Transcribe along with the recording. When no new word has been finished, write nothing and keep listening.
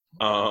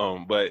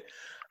But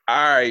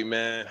all right,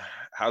 man.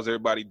 How's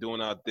everybody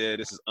doing out there?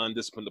 This is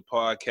Undisciplined the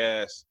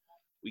podcast.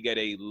 We got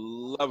a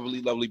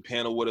lovely, lovely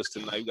panel with us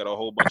tonight. We got a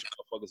whole bunch of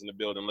motherfuckers in the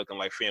building looking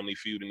like Family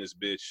Feud in this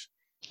bitch,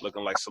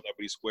 looking like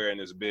Celebrity Square in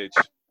this bitch.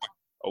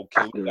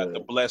 Okay, we got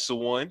the blessed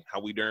one. How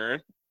we doing?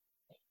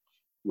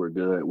 We're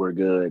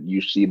good.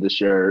 You see the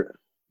shirt.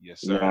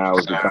 Yes, sir.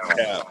 Now's the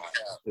time.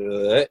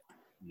 Good.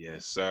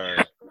 Yes, sir.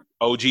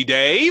 OG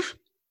Dave.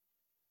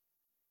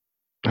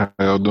 How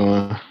y'all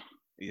doing?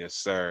 Yes,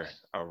 sir.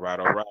 All right.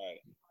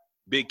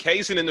 Big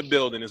Casing in the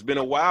building. It's been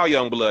a while,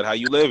 young blood. How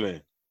you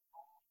living?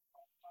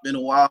 Been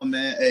a while,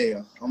 man. Hey,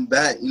 I'm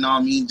back. You know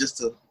what I mean? Just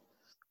to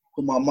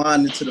put my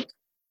mind into the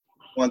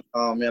one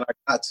time, man. I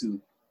got to.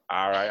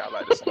 All right. I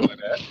like to sound like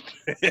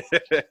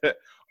that.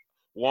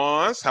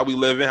 Wands, how we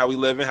living?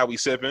 How we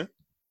sipping?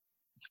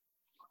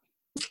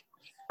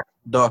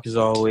 Dark as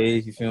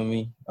always. You feel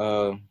me?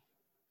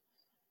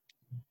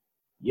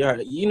 Yeah,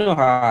 you know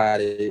how I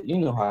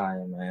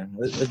am, man.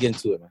 Let's get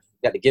into it, man.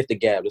 Got the gift of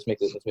gab. Let's make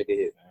it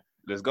hit, man.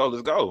 Let's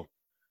go.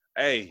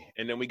 Hey,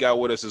 and then we got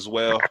with us as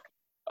well,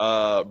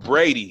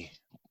 Brady,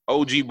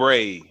 OG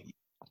Braid.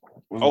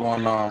 What's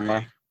going on,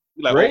 man?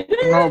 Like, Braid?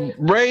 No,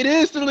 Braid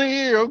is still in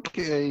here.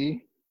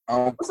 Okay.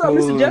 What's up,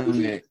 Mr.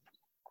 Jefferson? Nick.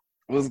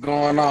 What's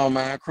going on,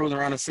 man? Cruising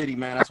around the city,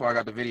 man. That's why I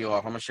got the video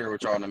off. I'm gonna share it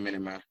with y'all in a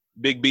minute, man.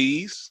 Big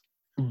B's.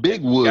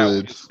 Big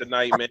Woods.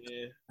 Tonight, man.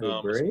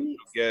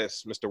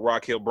 Yes, Mr.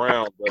 Rock Hill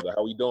Brown, brother.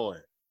 How we doing?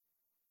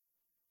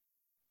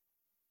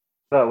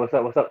 What's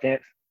up,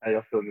 Chance? How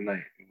y'all feeling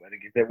tonight? You better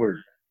get that word.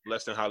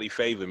 Blessed and highly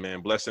favored,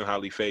 man. Blessed and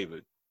highly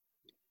favored.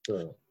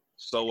 Sure.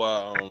 So,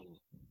 well,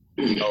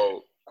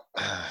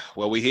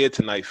 we're here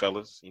tonight,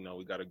 fellas. You know,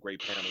 we got a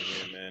great panel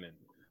here, man, and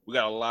we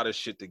got a lot of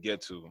shit to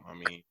get to. I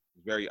mean,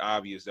 it's very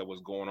obvious that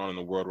what's going on in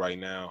the world right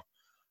now.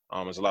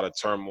 There's a lot of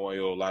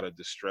turmoil, a lot of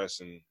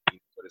distress,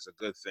 but it's a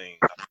good thing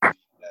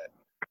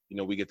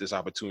that, we get this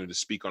opportunity to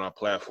speak on our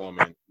platform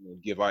and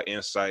give our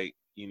insight,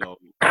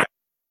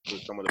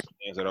 with some of the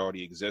plans that are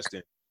already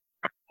existing,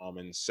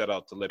 and set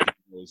out to let people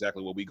know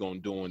exactly what we're going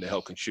to do and to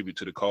help contribute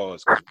to the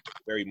cause.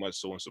 Very much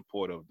so in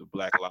support of the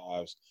Black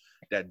lives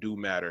that do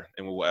matter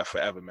and will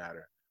forever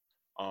matter.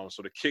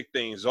 So to kick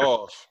things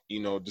off,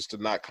 just to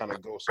not kind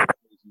of go so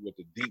crazy with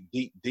the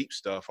deep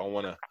stuff, I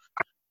want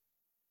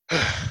to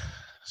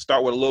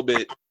start with a little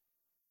bit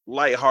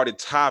lighthearted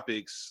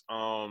topics.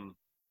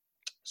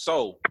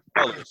 So,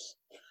 fellas,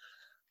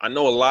 I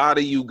know a lot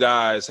of you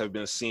guys have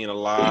been seeing a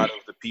lot of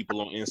the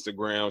people on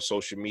Instagram,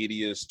 social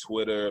medias,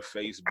 Twitter,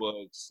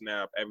 Facebook,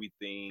 Snap,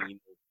 everything,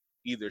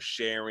 either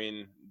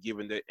sharing,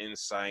 giving their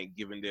insight,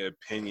 giving their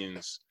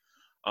opinions.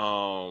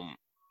 I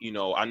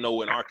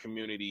know in our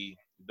community,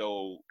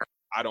 though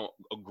I don't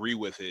agree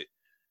with it,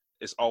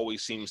 it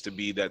always seems to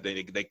be that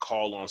they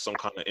call on some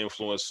kind of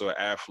influencer,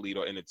 athlete,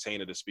 or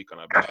entertainer to speak on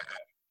our behalf.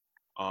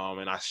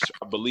 And I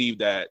believe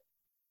that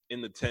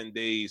in the 10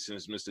 days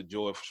since Mr.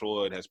 George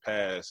Floyd has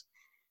passed,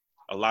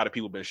 a lot of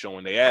people have been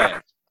showing their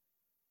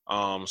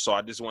ads. So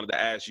I just wanted to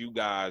ask you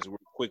guys real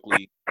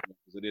quickly,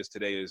 because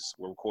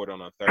we're recording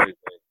on a Thursday,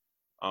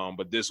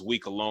 but this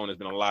week alone has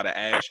been a lot of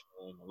action,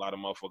 a lot of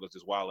motherfuckers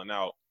just wilding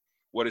out.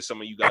 What are some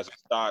of you guys'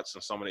 thoughts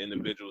on some of the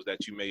individuals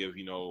that you may have,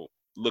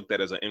 looked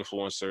at as an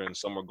influencer in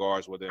some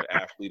regards, whether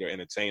they're athlete or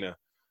entertainer,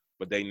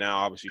 but they now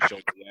obviously show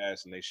their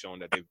ass and they've shown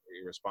that they're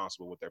very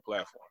irresponsible with their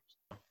platforms?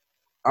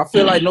 I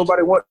feel like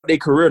nobody wants their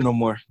career no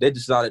more. They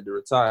decided to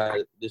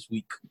retire this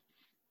week.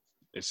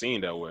 It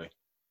seemed that way.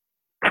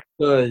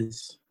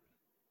 Because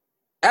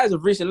as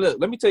of recent, look,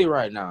 let me tell you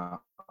right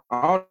now,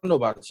 I don't know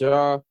about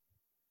y'all,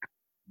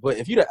 but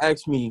if you'd have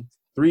asked me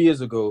 3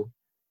 years ago,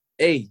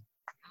 hey,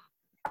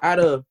 out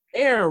of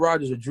Aaron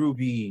Rodgers or Drew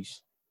Brees,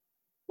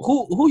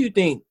 who you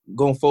think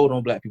gonna fold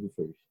on black people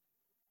first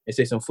and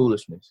say some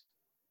foolishness?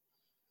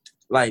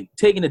 Like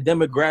taking the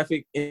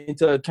demographic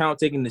into account,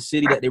 taking the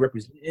city that they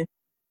represent,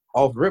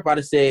 off rip, I'd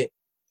have said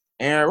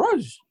Aaron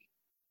Rodgers.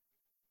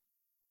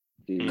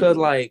 Because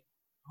like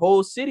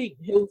whole city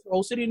of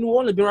New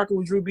Orleans been rocking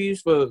with Drew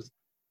Brees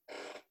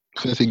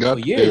since he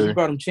got years. there. He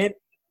brought him champion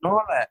and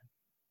all that.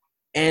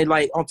 And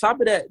like on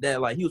top of that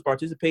like he was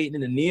participating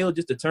in the kneel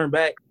just to turn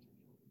back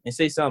and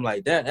say something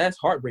like that. That's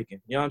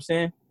heartbreaking. You know what I'm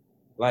saying?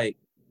 Like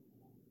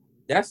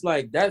that's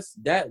like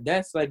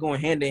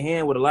going hand in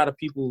hand with a lot of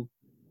people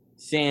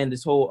saying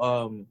this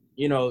whole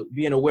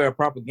being aware of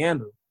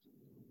propaganda.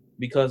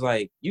 Because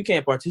like you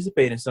can't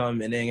participate in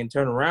something and then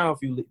turn around a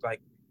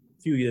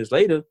few years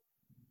later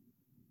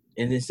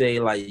and then say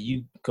like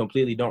you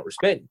completely don't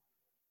respect it.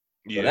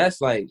 Yeah. So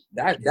that's like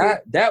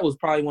that was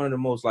probably one of the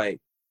most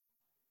like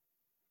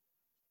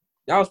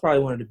that was probably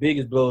one of the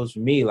biggest blows for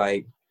me,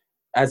 like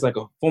as like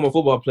a former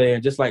football player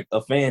and just like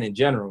a fan in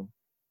general.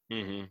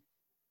 Mm-hmm.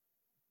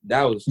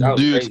 That was Do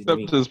you crazy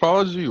accept his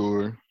apology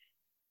or?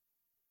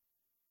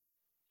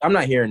 I'm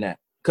not hearing that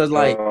because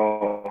like.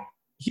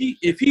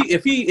 If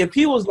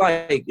he was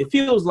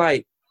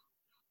like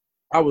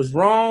I was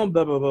wrong,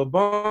 blah blah blah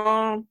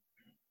blah.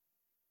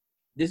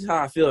 This is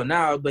how I feel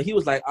now. But he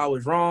was like, I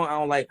was wrong. I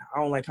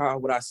don't like how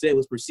what I said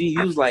was perceived.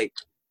 He was like,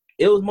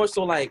 it was more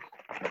so like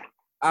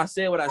I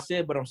said what I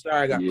said, but I'm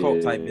sorry I got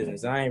cult type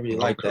business. I ain't really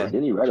like that.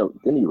 Didn't he write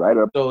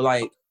a So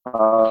like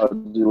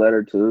apology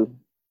letter too?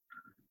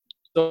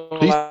 So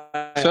He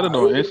like, said it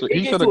on Instagram.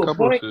 He said a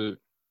couple of shit.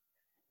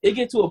 It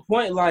get to a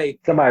point like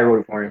Somebody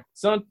wrote it for him.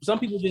 Some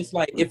people just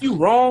like if you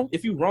wrong,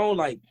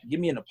 like give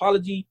me an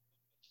apology,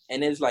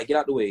 and then it's like get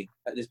out the way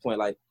at this point.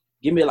 Like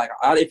give me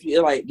if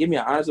you like give me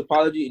an honest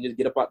apology and just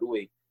get up out the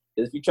way.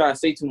 Because if you try to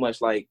say too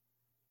much, like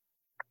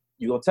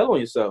you gonna tell on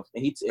yourself,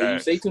 and if you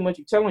say too much,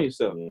 you tell on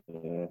yourself.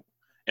 Yeah.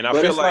 And I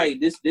feel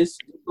like this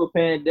little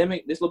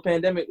pandemic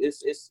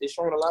is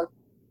showing a lot.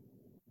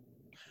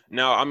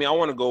 Now, I mean, I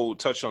want to go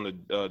touch on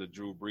the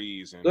Drew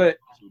Brees, and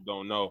who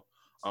don't know,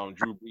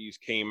 Drew Brees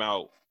came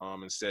out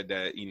and said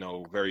that, you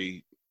know,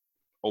 very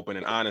open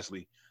and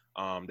honestly,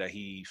 that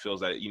he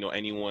feels that, you know,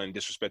 anyone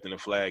disrespecting the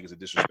flag is a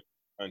disrespect to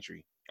the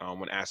country.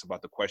 When asked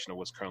about the question of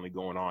what's currently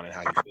going on and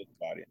how he feels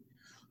about it.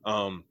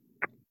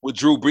 With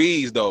Drew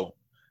Brees, though,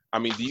 I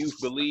mean, do you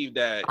believe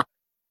that,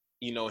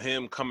 you know,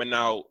 him coming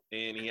out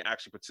and he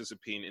actually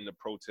participating in the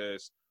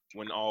protest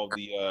when all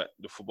the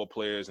football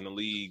players in the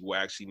league were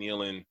actually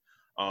kneeling,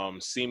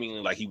 seemingly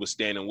like he was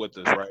standing with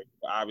us, right?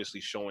 But obviously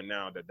showing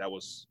now that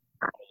was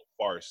all a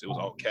farce. It was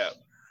all cap,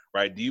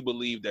 right? Do you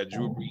believe that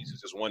Drew Brees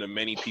is just one of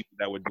many people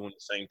that were doing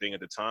the same thing at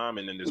the time,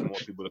 and then there's more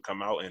people to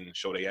come out and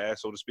show their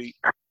ass, so to speak?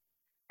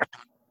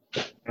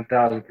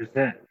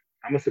 1,000%.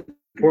 I'm gonna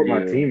support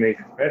my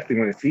teammates, especially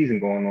when the season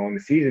going on. The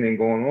season ain't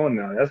going on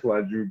now. That's why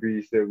Drew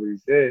Brees said what he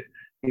said.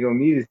 He don't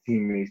need his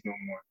teammates no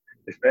more,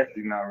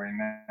 especially not right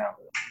now.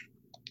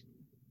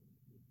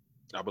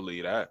 I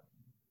believe that.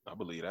 I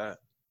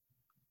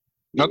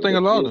think a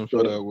lot of them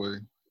feel that way.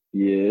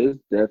 Yeah, it's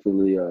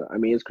definitely. I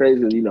mean, it's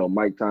crazy. You know,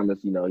 Mike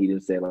Thomas. You know, he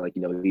didn't say like,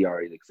 you know, he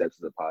already accepts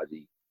his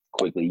apology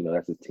quickly. You know,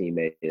 that's his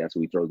teammate. That's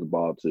who he throws the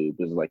ball to.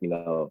 This is like, you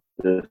know,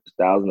 there's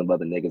thousands of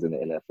other niggas in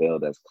the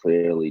NFL that's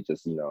clearly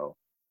just, you know,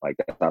 like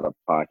that's out of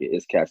pocket.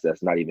 It's cats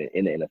that's not even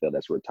in the NFL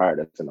that's retired.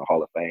 That's in the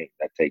Hall of Fame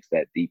that takes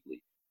that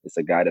deeply. It's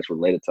a guy that's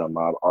related to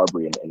Ahmaud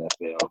Arbery in the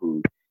NFL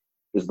who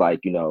is like,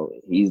 you know,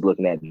 he's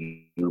looking at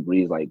Drew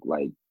Brees like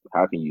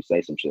how can you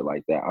say some shit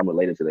like that? I'm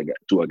related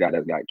to a guy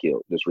that got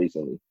killed just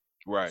recently.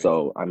 Right.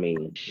 So, I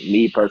mean,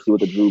 me personally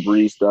with the Drew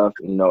Brees stuff,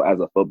 you know, as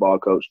a football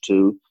coach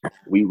too,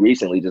 we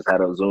recently just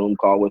had a Zoom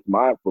call with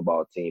my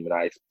football team, and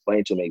I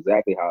explained to them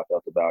exactly how I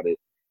felt about it,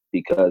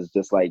 because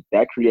just like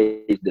that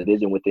creates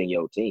division within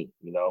your team,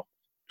 you know?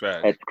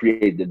 Right. That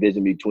creates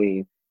division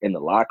between in the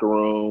locker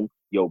room,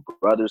 your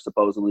brothers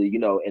supposedly, you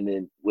know, and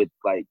then with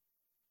like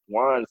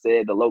Juan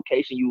said, the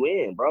location you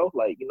in, bro.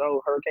 Like, you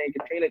know, Hurricane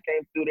Katrina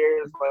came through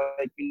there. It's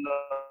like, you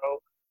know,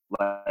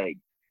 like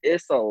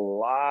it's a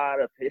lot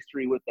of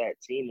history with that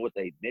team, what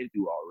they've been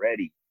through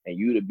already. And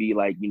you to be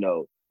like, you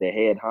know, the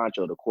head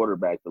honcho, the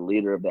quarterback, the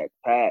leader of that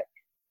pack,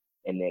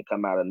 and then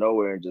come out of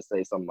nowhere and just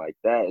say something like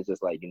that. It's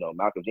just like, you know,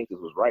 Malcolm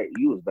Jenkins was right.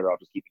 You was better off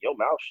just keeping your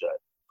mouth shut,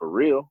 for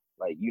real.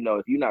 Like, you know,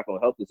 if you're not going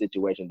to help the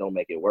situation, don't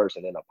make it worse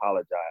and then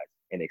apologize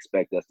and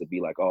expect us to be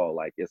like, oh,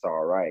 like, it's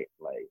all right.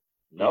 Like,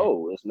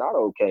 no, it's not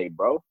okay,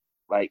 bro.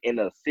 Like, in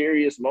a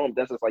serious moment,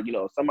 that's just like, you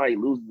know, if somebody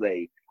loses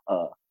a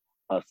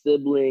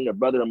sibling, a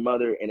brother, or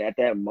mother, and at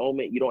that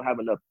moment, you don't have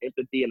enough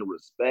empathy and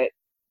respect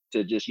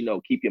to just, you know,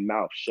 keep your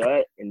mouth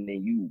shut, and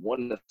then you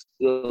want to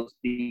still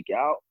speak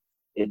out,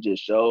 it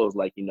just shows,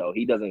 like, you know,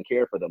 he doesn't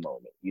care for the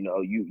moment. You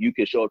know, you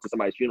could show up to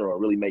somebody's funeral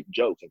and really make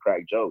jokes and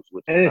crack jokes.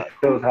 Which and it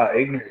shows how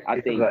ignorant. I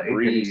think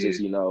Brees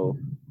is, you know,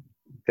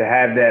 to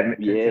have that,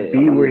 to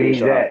be where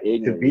he's at,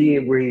 to be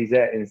where he's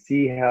at, and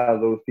see how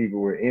those people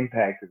were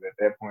impacted at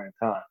that point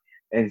in time,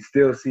 and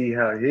still see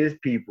how his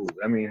people,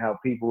 I mean, how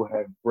people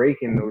have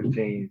breaking those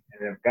chains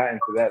and have gotten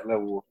to that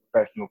level of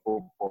professional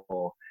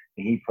football,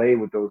 and he played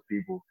with those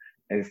people,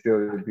 and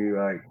still just be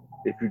like,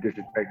 if you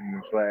disrespecting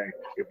the flag,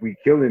 if we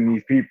killing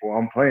these people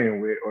I'm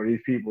playing with, or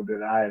these people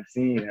that I have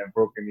seen have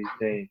broken these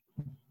chains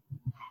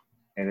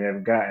and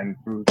have gotten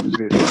through to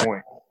this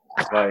point,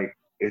 like,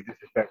 it's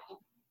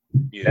disrespectful.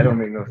 Yeah. That don't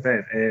make no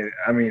sense. And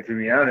I mean, to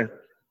be honest,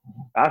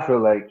 I feel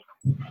like,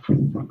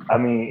 I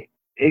mean,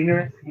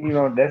 ignorance, you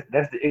know,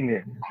 that's the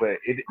ignorance, but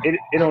it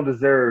don't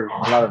deserve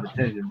a lot of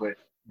attention. But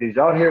did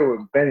y'all hear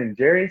what Ben and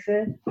Jerry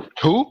said?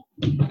 Who?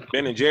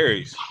 Ben and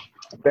Jerry's.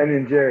 Ben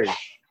and Jerry.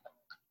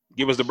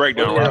 Give us the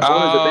breakdown.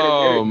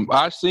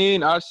 I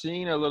seen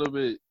a little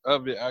bit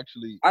of it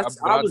actually. I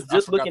was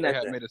just looking at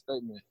that. Made a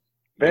statement.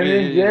 Ben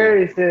and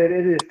Jerry said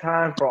it is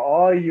time for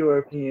all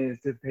Europeans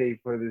to pay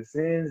for the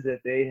sins that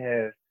they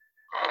have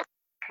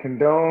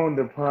condoned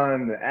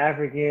upon the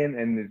African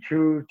and the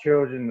true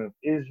children of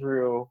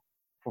Israel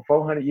for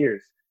 400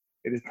 years.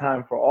 It is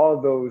time for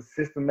all those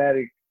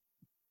systematic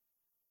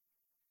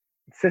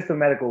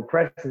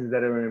oppressions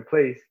that are in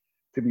place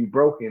to be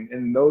broken,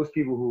 and those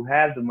people who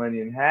have the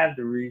money and have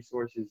the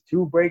resources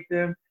to break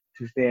them,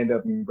 to stand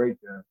up and break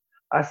them.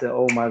 I said,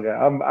 oh my God,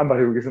 I'm about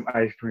to go get some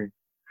ice cream.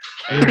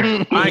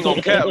 I ain't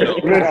gonna cap though.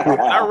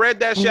 I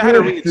read that shit. I had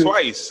to read it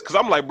twice because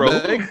I'm like, bro,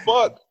 who the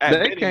fuck?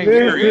 They came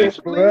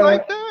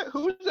like that.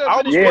 Who's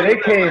that? Yeah, they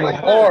came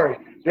hard.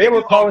 They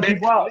were calling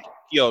people out.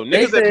 Yo,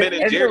 niggas that Ben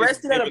and Jerry's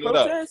arrested at a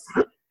protest.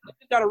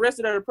 Got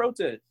arrested at a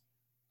protest.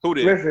 Who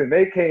did? Listen,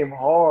 they came The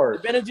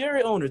hard. Ben and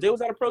Jerry owners, they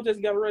was at a protest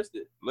and got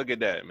arrested. Look at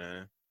that,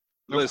 man.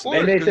 Listen,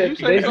 And they said- you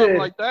say they something said-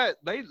 like that,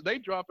 they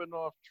dropping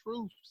off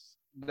truths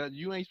that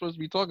you ain't supposed to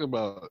be talking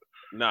about.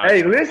 Nah, Hey,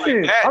 shit like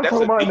listen, that, I'm that's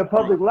talking a about in the deep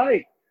truth. public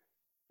light.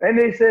 And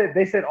they said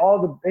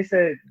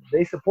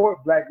they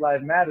support Black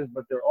Lives Matters,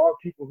 but there are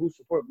people who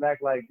support Black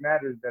Lives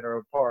Matters that are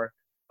a part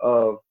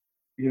of,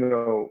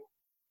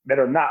 that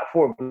are not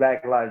for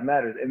Black Lives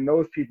Matters, and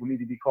those people need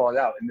to be called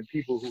out. And the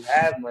people who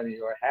have money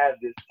or have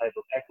this type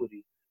of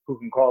equity, who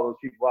can call those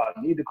people out,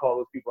 need to call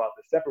those people out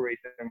to separate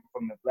them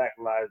from the Black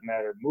Lives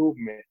Matter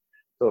movement,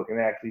 so it can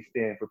actually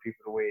stand for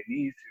people the way it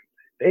needs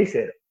to. They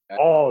said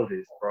all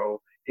this,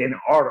 bro, in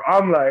order.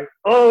 I'm like,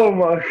 oh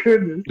my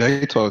goodness,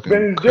 They talking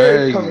Ben and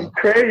Jerry's crazy. coming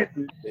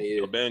crazy,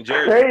 So Ben and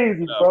Jerry,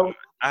 crazy, bro.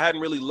 I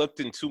hadn't really looked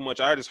in too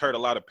much. I just heard a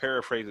lot of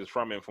paraphrases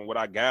from him. From what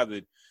I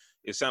gathered,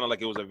 it sounded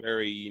like it was a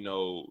very,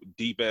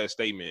 deep ass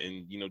statement.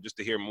 And, just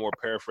to hear more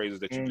paraphrases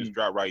that you just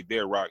dropped right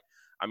there, Rock.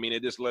 I mean,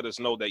 it just let us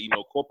know that,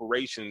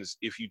 corporations,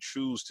 if you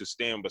choose to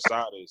stand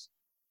beside us,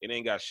 it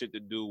ain't got shit to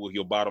do with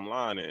your bottom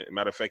line. And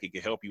matter of fact, it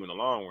can help you in the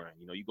long run.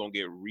 You're going to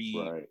get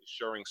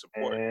reassuring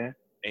support.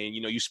 And,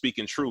 you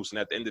speaking truths. And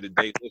at the end of the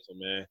day, listen,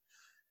 man,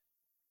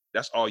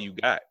 that's all you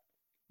got.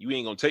 You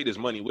ain't going to take this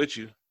money with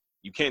you.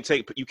 You can't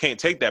take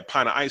that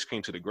pint of ice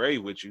cream to the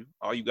grave with you.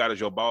 All you got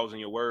is your balls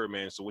and your word,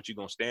 man. So what you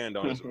gonna stand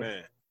on is a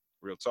man.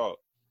 Real talk.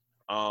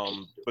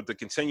 But to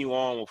continue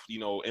on with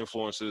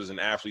influencers and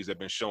athletes that have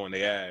been showing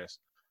their ass,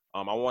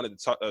 I wanted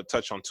to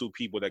touch on two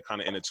people that kind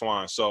of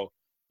intertwine. So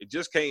it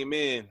just came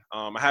in.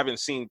 I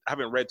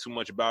haven't read too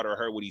much about it or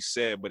heard what he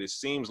said, but it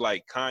seems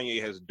like Kanye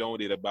has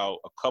donated about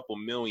a couple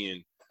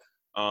million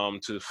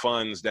to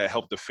funds that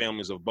help the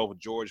families of both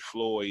George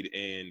Floyd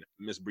and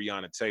Miss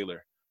Breonna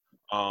Taylor.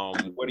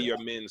 What are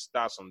your men's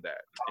thoughts on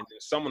that? And then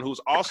someone who's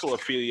also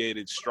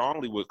affiliated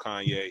strongly with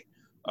Kanye,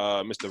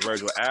 Mr.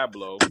 Virgil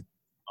Abloh,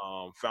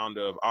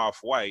 founder of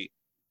Off-White,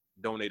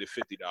 donated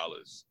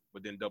 $50,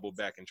 but then doubled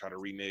back and tried to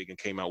renege and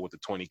came out with the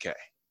 $20K.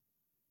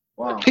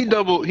 Wow. He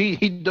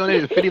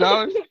donated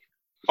 $50.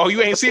 Oh,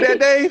 you ain't see that,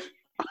 Dave?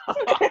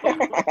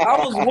 I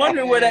was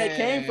wondering where that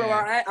came from.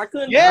 I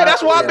couldn't. Yeah,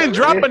 that's why I've been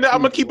dropping that.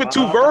 I'm gonna keep it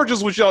two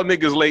Virgils with y'all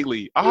niggas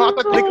lately. I thought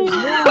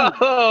niggas.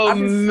 Oh I've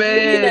been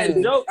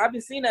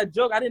man, seeing that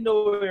joke. I didn't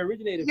know where it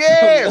originated.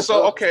 Yeah, from.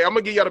 so okay, I'm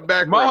gonna give y'all the My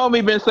background.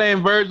 homie been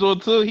saying Virgil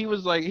too. He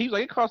was like,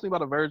 it cost me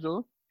about a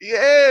Virgil.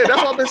 Yeah,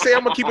 that's what I've been saying.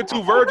 I'm gonna keep it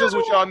two Virgils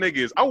with y'all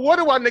niggas. I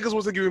wonder why niggas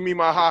wasn't giving me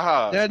my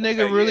ha-ha. That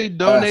nigga really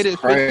donated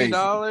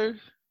 $50.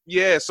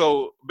 Yeah,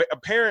 so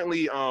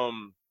apparently,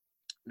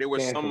 there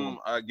was some,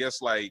 I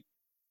guess, like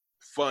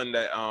fund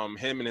that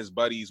him and his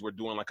buddies were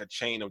doing like a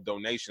chain of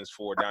donations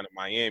for down in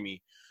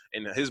Miami,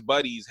 and his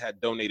buddies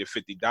had donated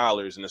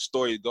 $50, and the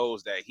story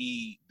goes that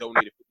he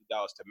donated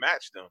 $50 to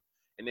match them,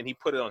 and then he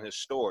put it on his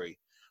story.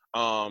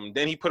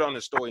 Then he put it on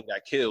his story and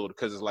got killed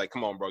because it's like,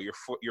 come on, bro,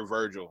 you're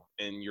Virgil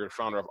and you're the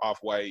founder of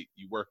Off-White.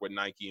 You work with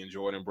Nike and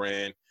Jordan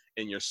brand,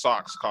 and your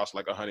socks cost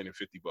like $150.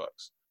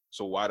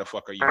 So why the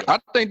fuck are you? I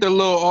think the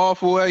little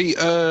Off-White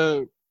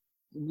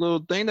little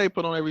thing they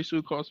put on every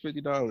shoe costs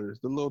 $50.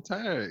 The little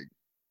tag.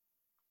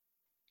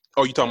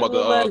 Oh, you talking about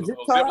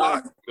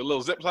the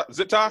little zip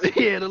tie?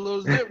 Yeah, the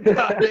little zip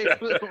tie they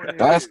put on.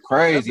 That's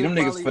crazy. Them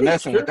niggas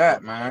finessing with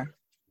that, man.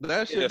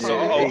 That shit. Yeah, so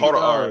hold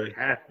on. All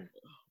right.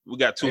 We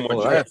got two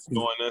more joints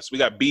joining us. We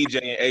got BJ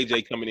and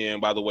AJ coming in,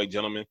 by the way,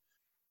 gentlemen.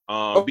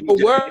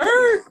 BJ,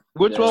 Word.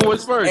 Which one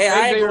was first? Hey,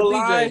 I AJ ain't or gonna BJ?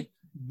 lie.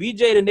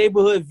 BJ the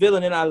neighborhood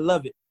villain, and I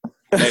love it.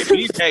 Hey,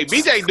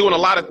 BJ doing a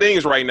lot of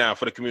things right now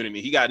for the community.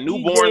 He got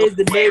newborns. BJ is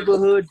the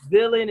neighborhood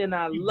villain, and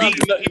I love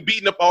it. He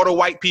beating up all the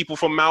white people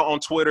from Mount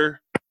on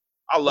Twitter.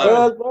 I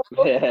love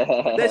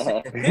it.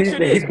 Listen, picture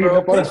this,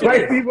 bro. Picture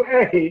White this. people,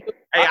 hey,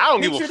 I don't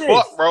give a Picture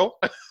fuck, this. bro.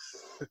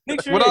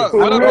 Picture What this. up?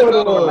 What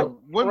up?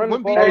 When hey,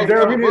 BJ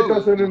Daryl, we need to throw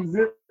vote? some of them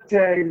zip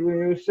tags in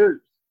your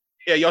shirts.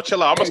 Yeah, y'all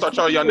chill out. I'm gonna start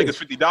charging y'all niggas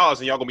 $50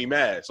 and y'all gonna be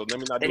mad. So let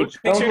me not do it.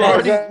 Picture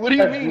Don't this. What do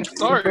you mean?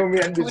 Start. Show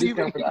me I What do you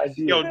mean?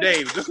 Yo,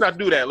 Dave, let's not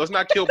do that. Let's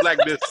not kill black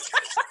business.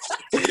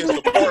 In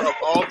support of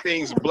all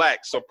things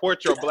black.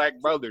 Support your black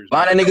brothers.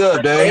 Line that nigga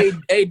up, Dave.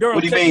 Hey, Durham,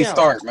 What do you check mean me out.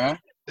 start, man?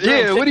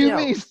 Yeah, what do you Check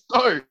me mean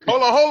start?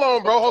 Hold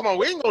on, bro. Hold on.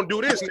 We ain't gonna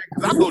do this, nigga.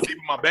 'Cause I go deep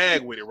in my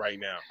bag with it right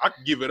now. I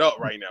can give it up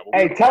right now.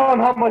 Hey, tell them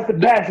how much the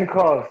passion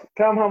costs.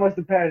 Tell them how much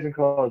the passion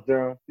costs,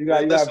 Durham. You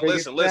got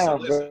Listen.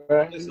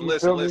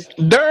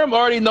 Durham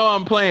already know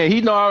I'm playing.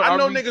 He know I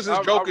know niggas is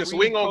joking, so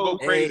we ain't gonna go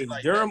crazy. Hey,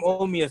 like Durham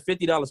owed me a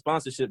 $50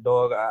 sponsorship,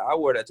 dog. I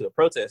wore that to a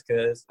protest,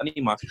 cuz I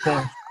need my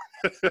coin.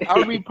 I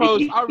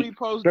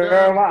repost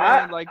Durham,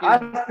 Durham like I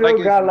still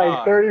it's got like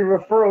mine. 30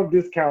 referral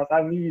discounts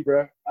I need,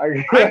 bro. I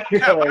ain't gonna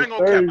cap.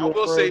 I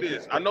will say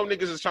this. I know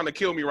niggas is trying to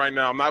kill me right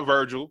now. I'm not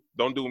Virgil.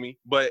 Don't do me.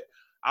 But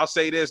I'll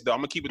say this though. I'm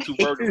gonna keep it two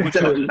Virgils with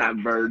y'all. Not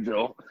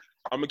Virgil.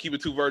 I'm gonna keep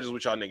it two Virgils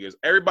with y'all niggas.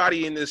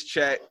 Everybody in this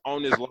chat,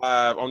 on this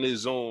live, on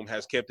this Zoom,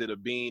 has kept it a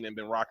bean and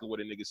been rocking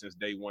with a nigga since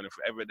day one. And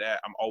forever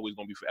that, I'm always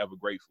gonna be forever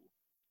grateful.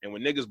 And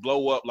when niggas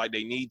blow up like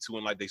they need to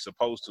and like they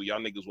supposed to,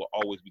 y'all niggas will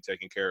always be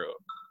taken care of.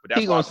 But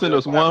that's He gonna send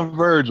us one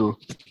Virgil.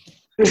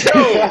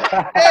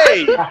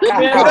 Hey,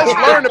 let's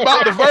learn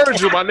about the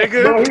Virgil, my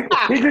nigga. Bro,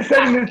 he just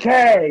sending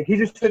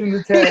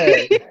the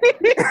tag.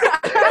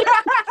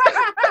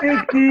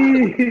 50.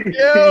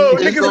 Yo,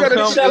 It's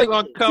niggas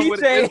gonna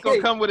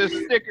come with a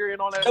sticker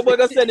and on that. That boy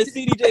gonna send a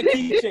CDJ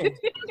keychain.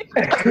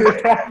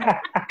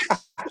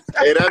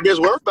 Hey, that bitch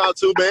worth about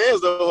 2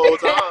 bands the whole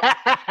time.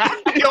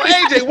 Yo,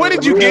 AJ, where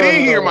did you get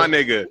in here, my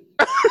nigga?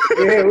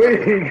 Yeah, where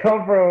did he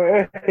come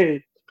from?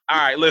 Hey. All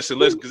right, listen,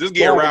 because it's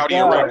getting rowdy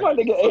and rowdy. My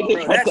nigga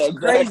AJ got that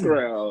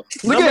background.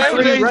 Look at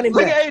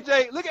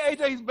AJ. Look at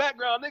AJ's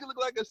background. Nigga look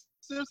like a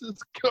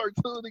Simpsons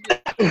cartoon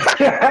again.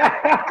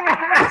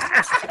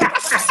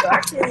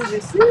 I can't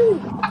even see.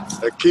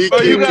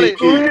 You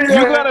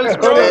gotta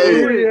scroll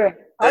through it.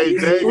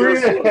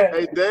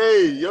 Hey,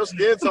 Dave, your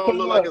skin tone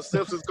look like a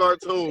Simpsons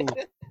cartoon.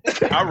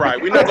 All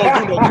right, we're not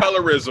gonna do no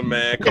colorism,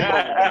 man. Come on,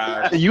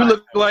 guys. You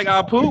look like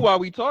Apu while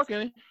we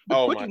talking.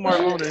 Oh my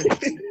God.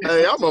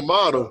 Hey, I'm a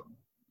model.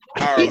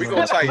 All right, we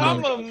gonna tighten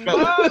up.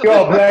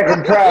 Y'all black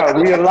and proud.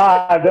 We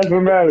alive. That's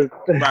what matters.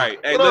 Right.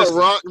 Hey, what listen.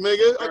 up, Rock,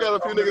 nigga? I got a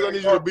few niggas I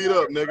need you to beat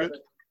up, nigga.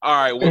 All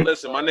right, well,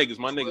 listen, my niggas,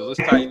 let's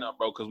tighten up,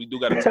 bro, because we do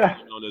got to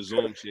tighten on the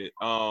Zoom shit.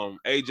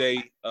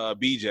 AJ,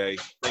 BJ,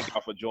 thank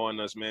y'all for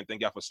joining us, man. Thank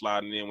y'all for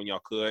sliding in when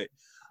y'all could.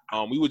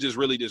 We were just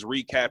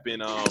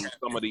recapping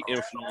some of the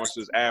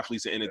influencers,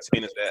 athletes, and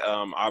entertainers that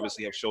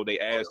obviously have showed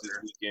their ass this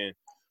weekend.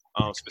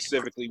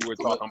 Specifically, we were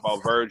talking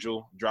about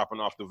Virgil, dropping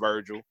off the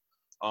Virgil.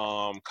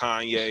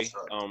 Kanye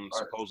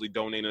supposedly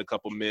donated a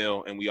couple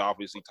mil, and we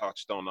obviously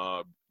touched on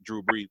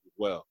Drew Brees as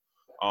well.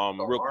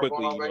 Real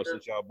quickly,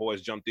 since y'all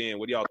boys jumped in,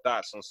 what are y'all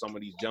thoughts on some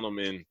of these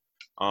gentlemen,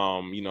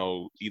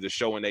 either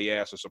showing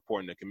their ass or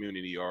supporting the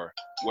community, or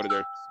what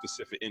their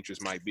specific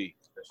interests might be?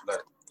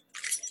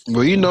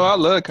 Well, I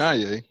love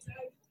Kanye.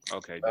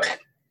 Okay,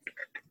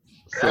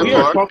 so we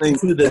are talking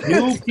to the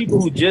new people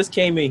who just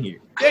came in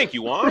here. Thank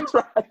you, Juan.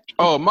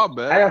 Oh, my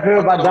bad. How y'all feel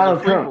about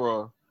Donald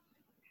Trump?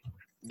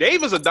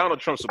 Dave is a Donald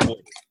Trump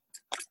supporter.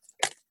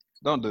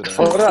 Don't do that.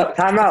 Hold up,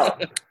 time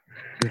out.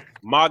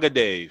 MAGA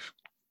Dave.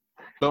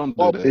 Don't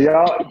do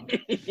that.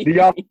 Do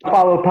y'all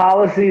follow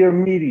policy or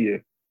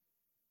media?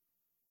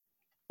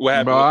 What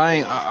happened? Bro,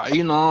 I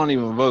don't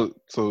even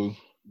vote. So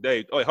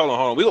Dave, wait, hold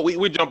on.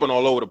 We're jumping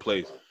all over the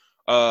place.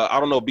 I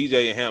don't know,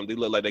 BJ and him. They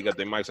look like they got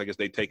their mics. I guess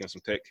they taking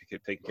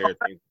care of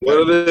things.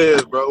 What it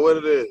is, bro? What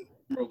it is?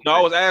 No,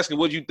 I was asking,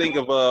 what do you think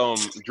of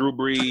Drew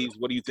Brees?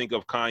 What do you think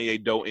of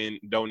Kanye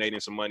donating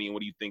some money? And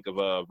what do you think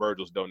of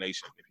Virgil's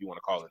donation, if you want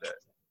to call it that?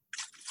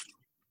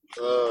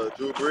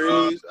 Drew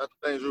Brees, I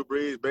think Drew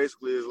Brees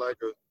basically is like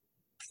a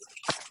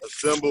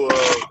symbol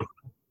of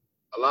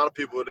a lot of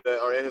people that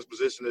are in his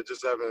position that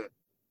just haven't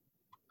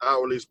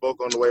outwardly spoke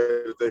on the way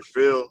that they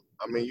feel.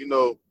 I mean,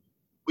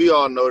 we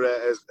all know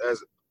that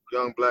as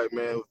young black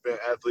men who've been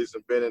athletes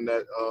and been in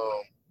that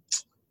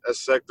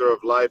sector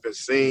of life and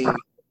seen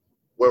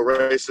where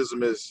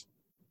racism is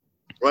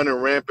running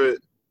rampant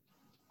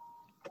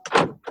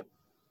on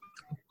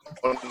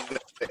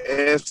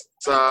the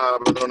inside,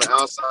 but on the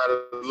outside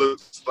it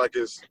looks like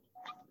it's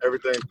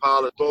everything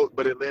polished,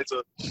 but it led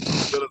to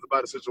feelings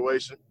about the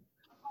situation.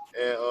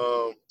 And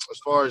as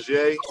far as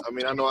Ye, I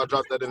mean, I know I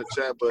dropped that in the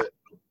chat, but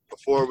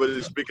before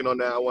really speaking on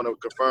that, I want to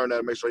confirm that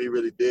and make sure he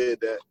really did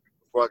that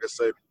before I can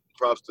say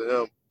props to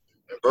him.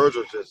 And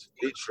Virgil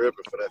he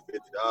tripping for that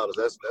 $50.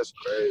 That's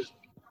crazy.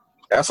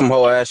 That's some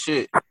whole ass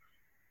shit.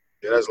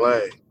 Yeah, that's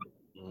lame.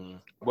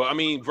 Well, I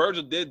mean,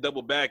 Virgil did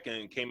double back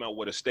and came out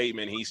with a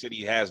statement. He said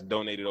he has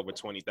donated over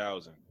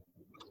 20,000.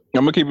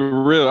 I'm gonna keep it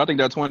real. I think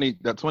that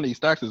 20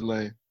 stacks is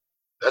lame.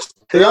 That's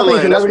still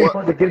lame. That's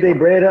supposed to give their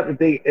bread up if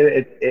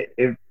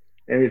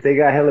they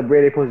got hella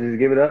bread, they supposed to just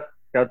give it up.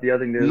 Not just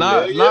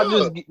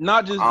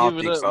give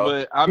it up, so.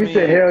 But I mean,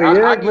 said hell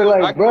yeah,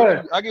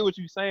 I get what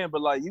you're saying,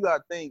 but like you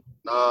gotta think.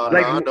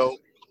 I don't.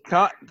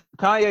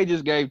 Kanye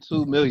just gave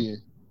 $2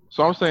 million,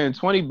 so I'm saying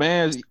 20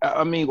 bands.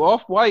 I mean,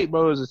 Off-White,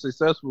 bro, is a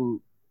successful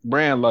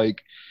brand.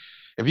 Like,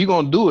 if you're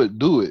gonna do it,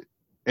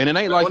 and it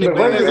ain't like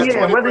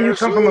whether you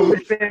come from a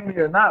rich family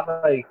or not,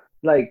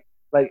 like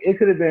it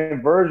could have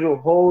been Virgil's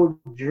whole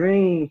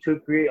dream to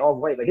create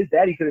Off-White. Like his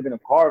daddy could have been a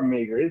car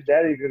maker. His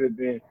daddy could have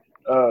been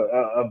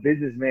a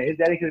businessman. His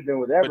daddy could have been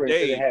whatever. But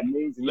Dave, had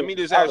millions let me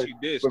just ask you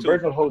this but too.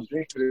 Virgil's whole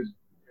dream could have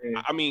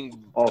been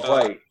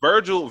Off-White.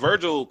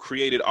 Virgil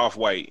created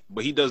Off-White,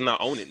 but he does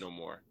not own it no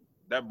more.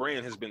 That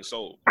brand has been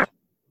sold.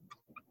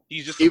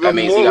 He's just even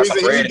more reason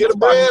he can get a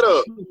bread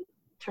up.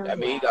 That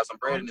means he got some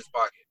bread in his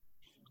pocket.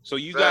 So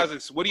you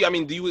guys, what do you? I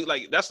mean, do you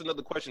like? That's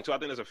another question too. I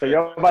think that's a fair. So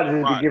y'all about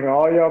to just be giving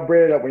all y'all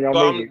bread up when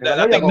y'all make it.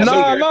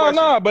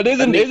 No. But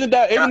isn't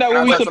that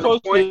what we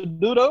supposed to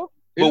do though?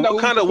 But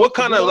what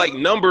kind of like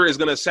number is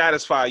gonna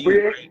satisfy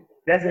you? Right?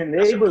 That's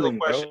enabling,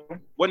 bro.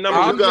 What number?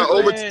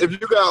 If you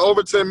got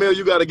over 10 mil,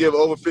 you got to give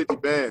over 50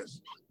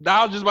 bands.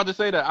 I was just about to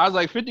say that. I was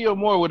like 50 or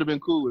more would have been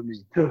cool with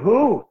me. To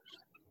who?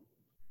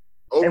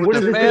 And what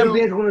is this 50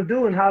 bands going to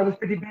do, and how is this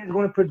 50 bands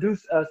going to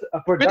produce a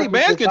production? 50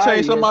 bands can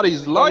change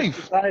somebody's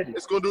life.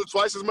 It's going to do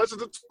twice as much as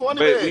the 20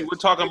 bands. We're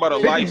talking about a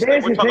life.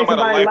 We're talking about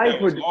a life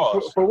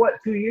for what,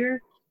 2 years?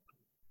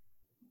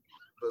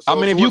 I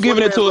mean, if so you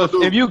giving it to us,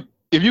 if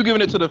you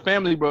giving it to the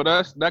family, bro,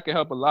 that can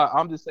help a lot.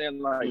 I'm just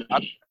saying, like,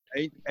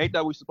 ain't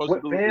that we supposed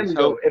What to do? family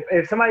though?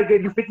 If somebody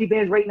gave you 50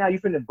 bands right now, you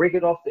finna break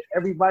it off to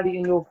everybody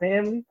in your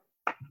family?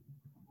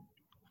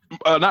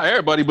 Not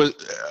everybody, but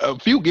a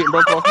few getting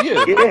broke off. Yeah.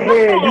 Yeah, you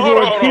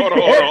gonna keep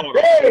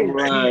it.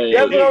 Right.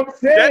 That's what I'm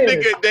saying. That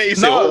nigga, they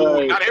said, No.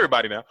 "Oh, not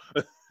everybody now."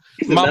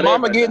 My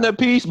mama getting a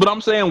piece, but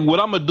I'm saying what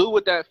I'm gonna do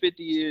with that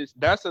 50 is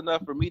that's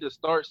enough for me to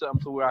start something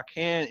to where I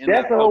can.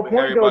 That's the whole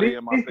point, though.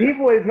 These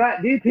people is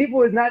not these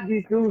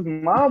dudes'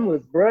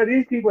 mamas, bro.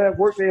 These people have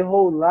worked their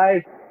whole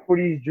life for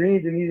these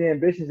dreams and these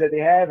ambitions that they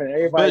have, and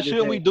everybody. But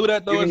shouldn't we do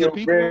that though as a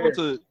people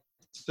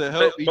to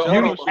help each But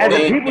other? hold on, As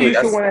a people, you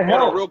should want to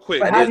help. real quick.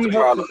 But how do you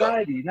help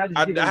society? Not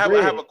just I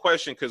have a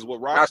question because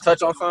what Rock. Can I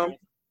touch on something?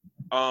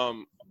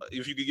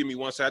 If you could give me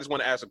one second, I just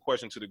want to ask a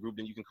question to the group,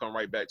 then you can come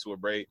right back to it,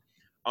 Bray.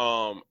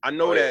 I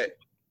know that,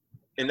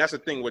 and that's the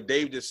thing. What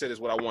Dave just said is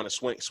what I want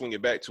to swing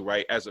it back to,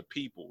 right? As a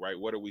people, right?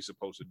 What are we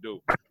supposed to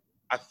do?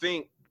 I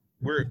think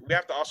we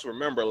have to also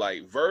remember,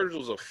 like,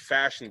 Virgil's a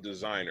fashion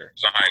designer.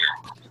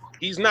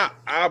 He's not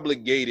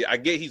obligated. I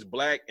get he's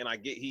black, and I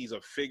get he's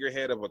a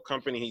figurehead of a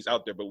company. He's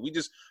out there, but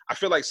I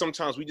feel like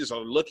sometimes we just are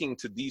looking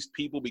to these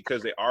people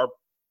because they are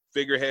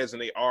figureheads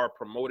and they are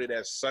promoted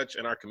as such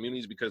in our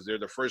communities because they're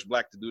the first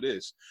black to do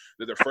this.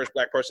 They're the first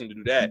black person to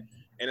do that.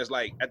 And it's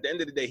like, at the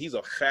end of the day, he's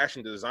a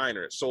fashion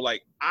designer. So,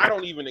 like, I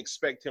don't even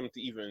expect him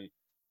to even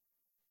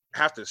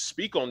have to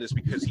speak on this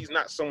because he's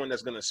not someone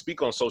that's going to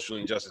speak on social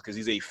injustice because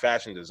he's a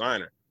fashion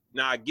designer.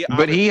 Now, I get,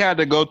 but he had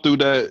to go through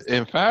that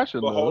in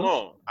fashion. But hold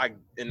on,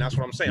 and that's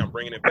what I'm saying. I'm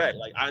bringing it back.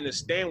 Like, I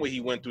understand what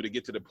he went through to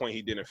get to the point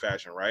he did in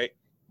fashion, right?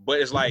 But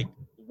it's like,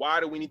 why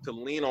do we need to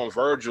lean on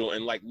Virgil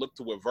and like look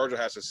to what Virgil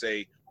has to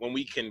say when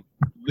we can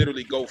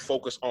literally go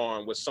focus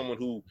on with someone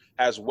who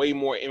has way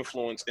more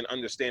influence in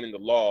understanding the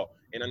law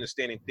and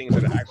understanding things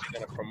that are actually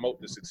going to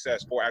promote the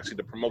success or actually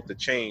to promote the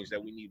change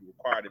that we need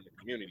required in the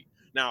community.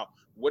 Now,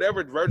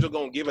 whatever Virgil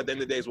gonna give at the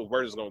end of the day is what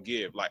Virgil's gonna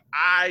give. Like,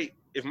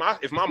 if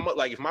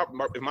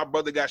my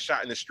brother got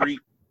shot in the street,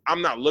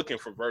 I'm not looking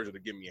for Virgil to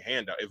give me a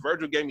handout. If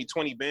Virgil gave me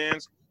 20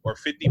 bands or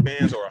 50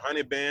 bands or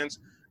 100 bands,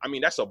 I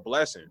mean, that's a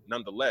blessing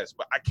nonetheless.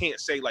 But I can't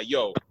say like,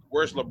 yo,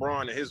 where's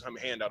LeBron and his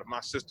handout if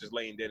my sister's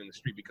laying dead in the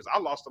street because I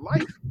lost a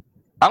life.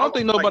 I don't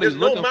think nobody's there's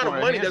no looking amount of for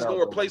a money that's handout,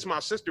 gonna replace my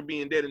sister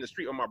being dead in the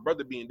street or my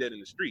brother being dead in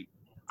the street.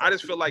 I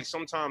just feel like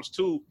sometimes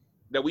too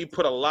that we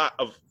put a lot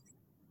of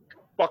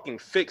fucking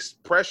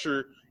fixed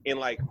pressure and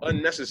like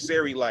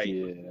unnecessary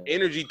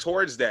energy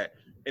towards that.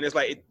 And it's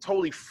like it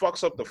totally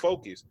fucks up the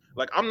focus.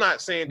 Like, I'm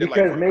not saying that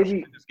because like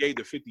maybe just gave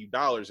the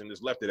 $50 and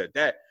just left it at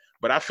that,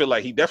 but I feel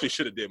like he definitely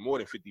should have did more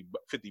than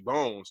 50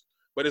 bones.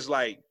 But it's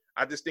like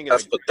I just think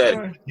it's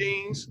like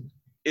things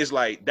is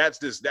like that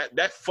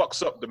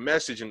fucks up the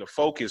message and the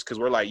focus because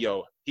we're like,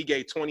 yo, he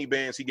gave 20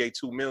 bands, he gave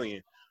 2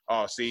 million.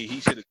 Oh, see, he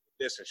should have did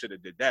this and should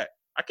have did that.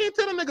 I can't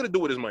tell a nigga to do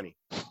with his money.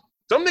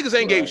 Some niggas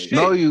ain't gave shit.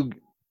 No,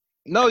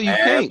 you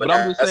can't. But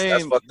I'm just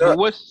saying, but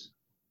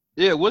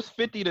what's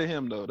 50 to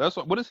him though?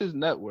 What is his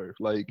net worth?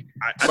 Like,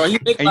 I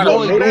don't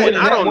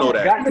know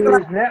that. Got to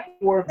his net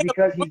worth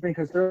because he's been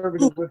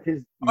conservative with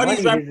his money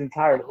his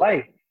entire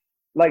life.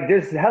 Like,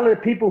 there's hella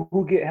people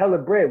who get hella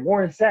bread.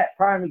 Warren Sapp,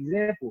 prime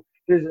example.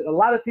 There's a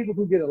lot of people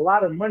who get a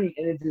lot of money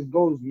and it just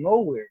goes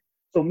nowhere.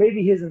 So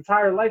maybe his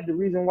entire life, the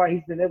reason why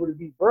he's been able to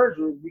beat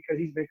Virgil is because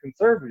he's been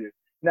conservative.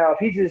 Now, if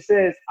he just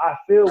says, I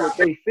feel what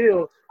they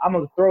feel, I'm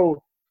going to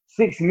throw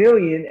 6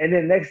 million, and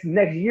then next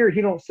year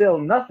he don't sell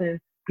nothing,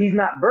 he's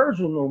not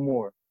Virgil no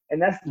more.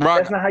 And that's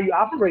not how you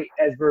operate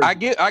as Virgil. I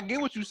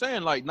get what you're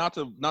saying, like not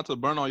to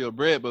burn all your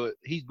bread, but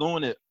he's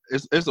doing it.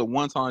 It's a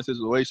one-time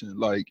situation.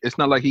 Like, it's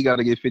not like he got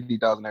to get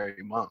 50,000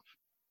 every month.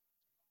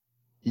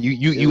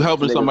 You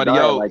helping somebody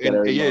out, like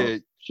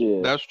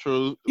that's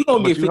true. You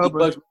don't get 50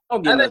 bucks.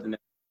 Don't get nothing.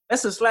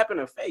 That's a slap in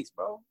the face,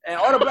 bro. And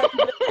all the black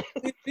people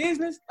in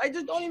business, like,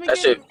 just don't even that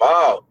get shit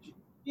foul.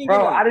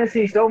 Bro, I didn't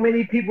see so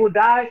many people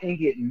die and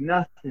get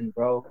nothing,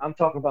 bro. I'm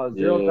talking about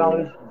 $0,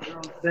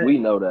 0 We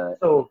know that.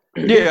 So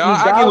I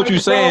get what you're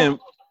saying.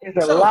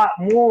 It's a lot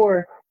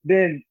more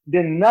than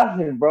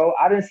nothing, bro.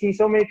 I didn't see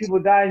so many people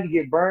die and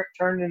get burnt,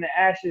 turned into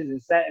ashes,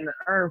 and sat in the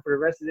urn for the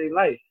rest of their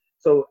life.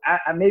 So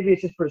I maybe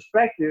it's just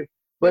perspective,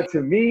 but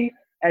to me,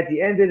 at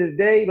the end of the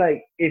day,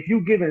 like, if you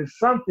giving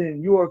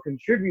something, you are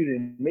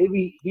contributing.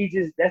 Maybe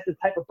that's the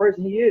type of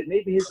person he is.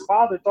 Maybe his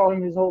father taught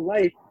him his whole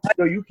life,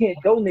 yo, you can't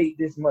donate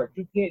this much.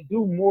 You can't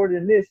do more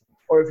than this.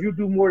 Or if you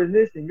do more than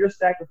this, then you're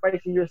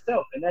sacrificing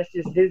yourself. And that's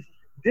just his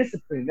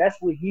discipline. That's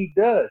what he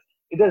does.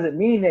 It doesn't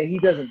mean that he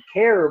doesn't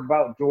care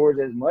about George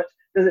as much.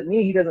 It doesn't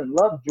mean he doesn't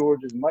love George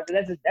as much. And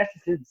that's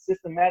just his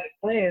systematic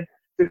plan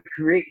to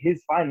create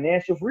his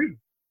financial freedom.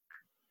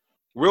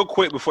 Real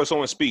quick before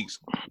someone speaks,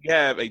 we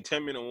have a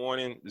 10-minute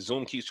warning.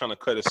 Zoom keeps trying to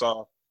cut us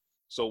off.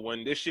 So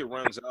when this shit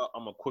runs out,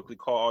 I'm going to quickly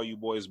call all you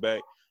boys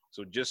back.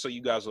 So just so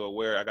you guys are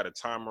aware, I got a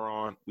timer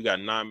on. We got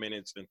 9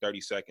 minutes and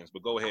 30 seconds.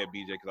 But go ahead,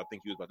 BJ, because I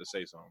think you was about to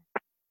say something.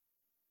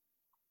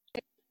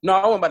 No,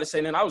 I wasn't about to say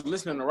nothing. I was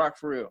listening to Rock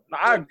for real. No,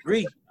 I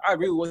agree. I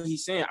agree with what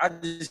he's saying. I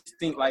just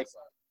think, like,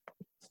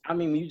 I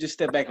mean, when you just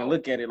step back and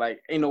look at it,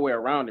 like, ain't no way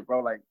around it,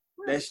 bro. Like,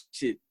 that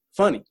shit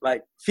funny.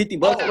 Like, $50,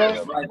 bro.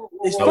 Like,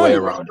 it's No funny, way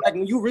bro. around it. Like,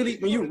 when you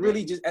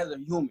really just as a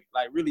human,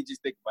 like, really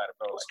just think about it,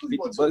 bro. Like,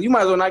 $50, you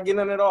might as well not get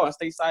none at all and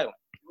stay silent.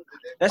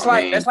 That's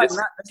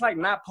like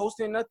not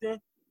posting nothing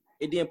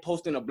and then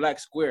posting a black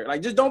square.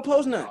 Like, just don't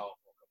post nothing.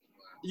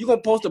 You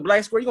gonna post a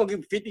black square, you gonna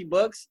give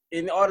 $50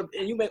 and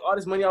you make all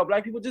this money out of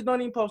black people. Just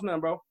don't even post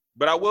nothing, bro.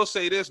 But I will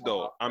say this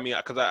though. I mean,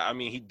 because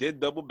he did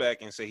double back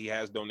and say he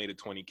has donated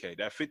 $20K.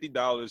 That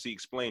 $50, he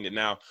explained it.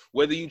 Now,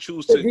 whether you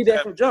choose to did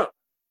that from jump.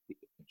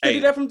 Hey,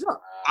 did that from jump.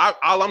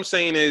 All I'm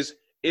saying is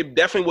it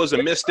definitely was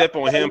a misstep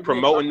on him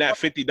promoting that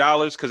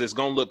 $50 because it's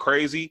gonna look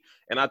crazy.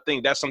 And I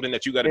think that's something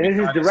that you got to be. This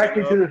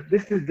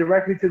is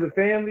directly to the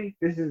family.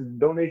 This is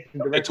donation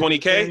directly. The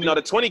 $20K. No,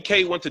 the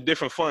 $20K went to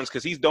different funds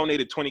because he's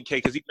donated $20K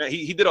because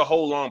he did a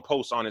whole long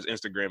post on his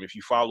Instagram. If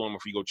you follow him,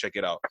 if you go check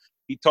it out,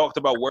 he talked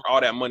about where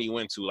all that money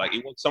went to. Like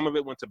some of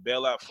it went to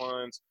bailout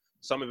funds,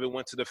 some of it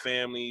went to the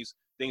families,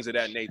 things of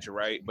that nature,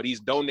 right? But he's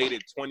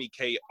donated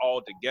 $20K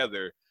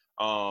altogether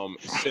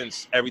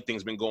since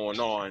everything's been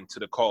going on to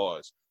the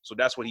cause. So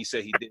that's what he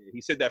said he did.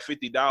 He said that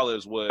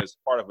 $50 was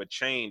part of a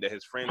chain that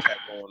his friends had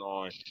going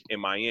on in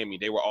Miami.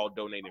 They were all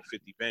donating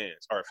 $50,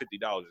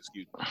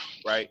 excuse me,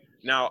 right?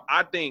 Now,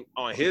 I think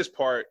on his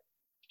part,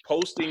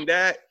 posting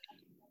that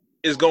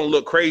is going to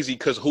look crazy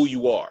because who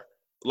you are.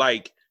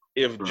 Like,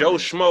 if Joe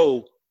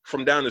Schmo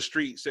from down the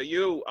street said,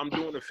 yo, I'm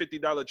doing a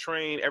 $50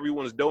 train,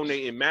 everyone's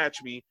donating, match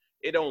me,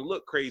 it don't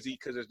look crazy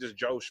because it's just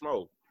Joe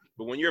Schmo.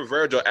 But when you're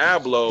Virgil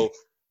Abloh,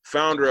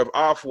 founder of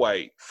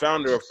Off-White,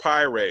 founder of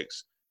Pyrex,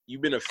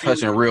 you've been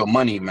touching real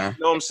money, man.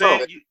 You know what I'm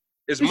saying?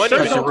 It's money.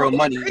 Touching real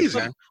money,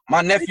 man.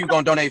 My nephew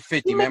gonna donate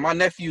 50, man. My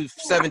nephew's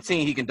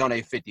 17, he can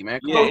donate 50, man.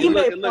 Come on, he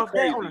made look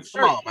crazy.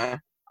 Come on, man.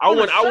 I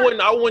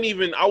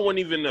wouldn't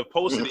even have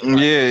posted it.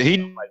 Yeah,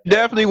 he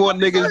definitely want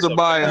niggas to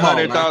buy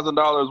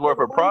 $100,000 worth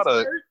of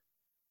product.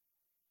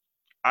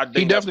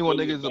 He definitely want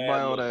niggas to buy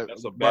all that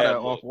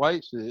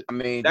Off-White shit. I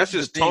mean, that's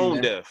just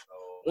tone deaf.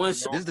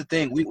 This is the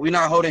thing. We're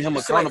not holding him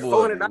accountable.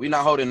 We're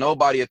not holding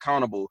nobody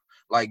accountable.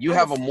 Like, you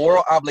have a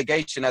moral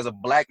obligation as a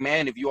black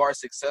man if you are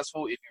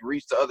successful, if you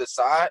reach the other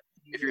side,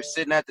 if you're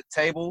sitting at the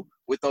table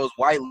with those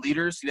white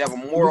leaders, you have a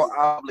moral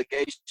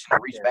obligation to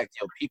reach back to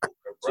your people.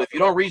 So if you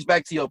don't reach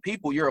back to your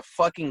people, you're a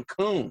fucking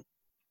coon.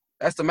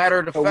 That's the matter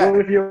of the fact. What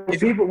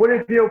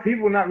if your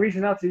people not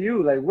reaching out to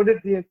you? Like, what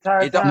if the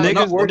entire time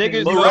niggas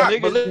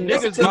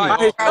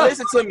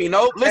listen to me.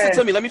 No, listen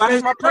to me. Let me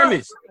finish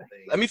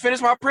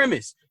my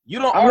premise. You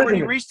don't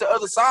already reach the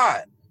other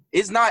side.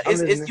 It's not.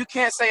 It's you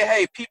can't say,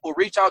 "Hey, people,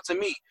 reach out to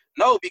me."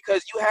 No,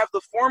 because you have the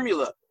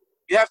formula.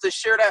 You have to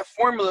share that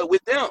formula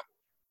with them.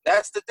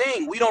 That's the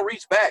thing. We don't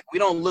reach back. We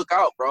don't look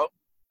out, bro.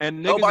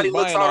 And nobody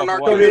looks out in our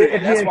community.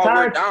 That's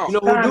why we're down.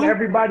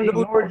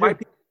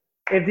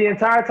 If the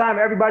entire time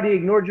everybody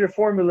ignored your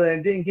formula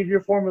and didn't give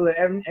your formula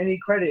any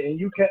credit, and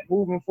you kept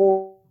moving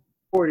forward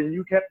and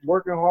you kept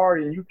working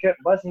hard and you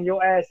kept busting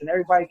your ass and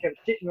everybody kept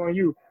shitting on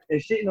you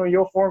and shitting on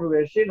your formula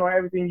and shitting on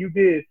everything you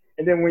did,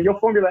 and then when your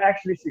formula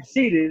actually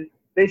succeeded,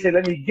 they said,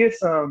 "Let me get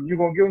some." You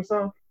gonna give them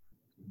some?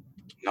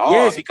 No,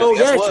 yes,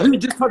 because we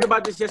just talked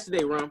about this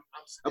yesterday, Ron.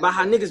 About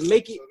how niggas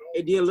make it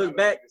and then look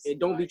back and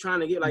don't be trying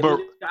to get like, I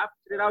figured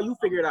it out, you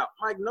figure it out.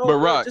 I'm like, no,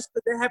 bro, just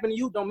because that happened to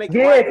you don't make it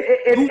right.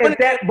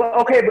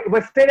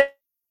 But say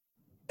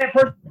that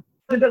person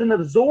doesn't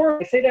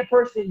absorb. Say that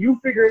person, you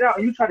figure it out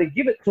and you try to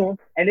give it to them,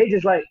 and they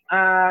just like,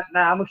 nah,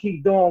 I'm gonna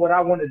keep doing what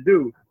I want to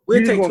do.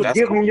 We'll take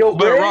them your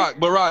Rock,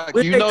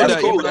 you know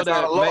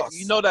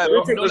that.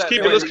 Let's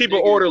keep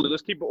it orderly.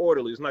 Let's keep it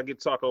orderly. Let's not get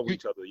talk over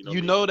each other.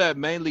 You know that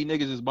mainly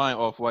niggas is buying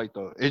Off-White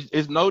though.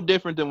 It's no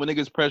different than when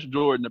niggas press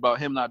Jordan about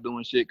him not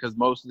doing shit because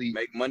mostly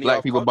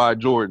black people buy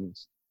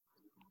Jordans.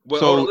 Well,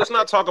 so let's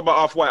not talk about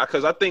Off-White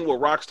because I think what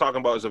Rock's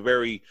talking about is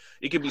it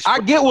could be. I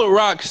get what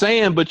Rock's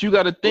saying, but you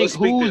got to think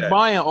who's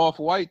buying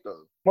Off-White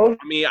though. I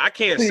mean, I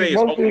can't say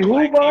it's mostly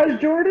who buys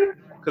Jordan.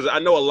 Because I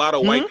know a lot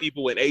of white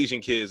people and Asian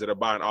kids that are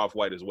buying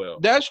Off-White as well.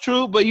 That's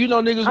true, but you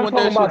know niggas want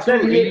that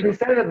shit too.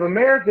 78% of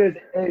America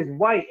is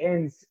white,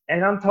 and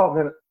I'm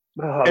talking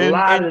a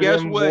lot of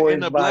guess them what? boys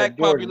And the black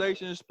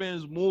population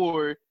spends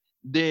more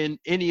than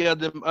any of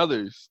them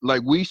others.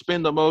 Like, we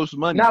spend the most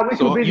money. Now we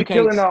too busy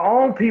killing our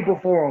own people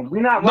for them.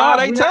 We're not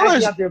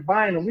out there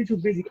buying them. We too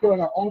busy killing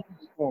our own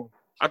people for them.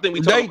 I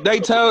think they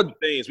tell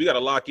things. We got to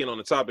lock in on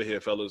the topic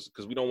here, fellas,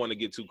 because we don't want to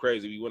get too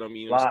crazy. You know what I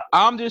mean?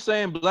 I'm just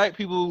saying, black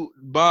people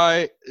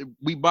buy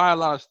a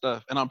lot of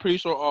stuff, and I'm pretty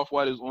sure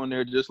Off-White is on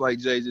there just like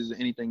Jay-Z's and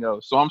anything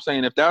else. So I'm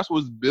saying, if that's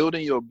what's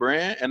building your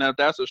brand, and if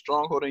that's a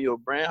stronghold in your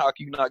brand, how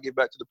can you not get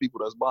back to the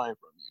people that's buying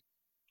from you?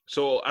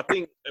 So I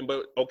think,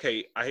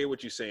 okay, I hear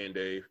what you're saying,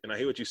 Dave, and I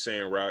hear what you're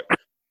saying, Rock.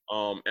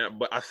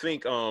 But I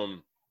think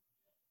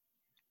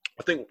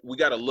we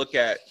got to look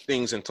at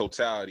things in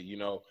totality. You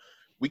know,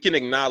 we can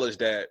acknowledge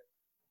that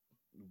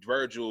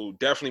Virgil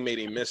definitely made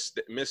a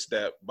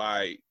misstep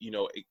by, you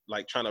know,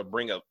 like trying to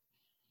bring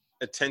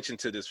attention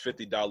to this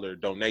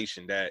 $50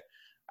 donation that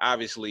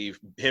obviously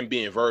him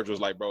being Virgil is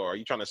like, bro, are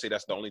you trying to say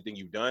that's the only thing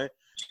you've done?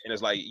 And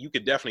it's like, you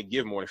could definitely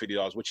give more than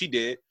 $50, which he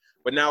did.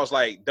 But now it's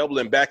like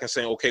doubling back and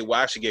saying, okay, well,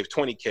 I actually gave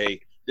 20K.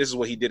 This is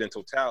what he did in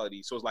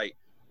totality. So it's like,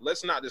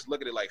 let's not just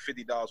look at it like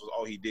 $50 was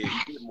all he did.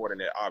 He did more than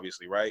that,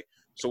 obviously, right?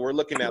 So we're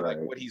looking at like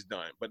what he's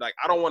done. But like,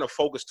 I don't want to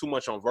focus too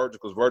much on Virgil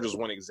because Virgil's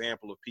one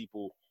example of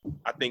people,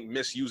 I think,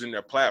 misusing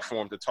their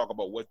platform to talk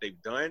about what they've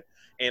done.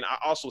 And I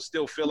also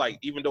still feel like,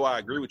 even though I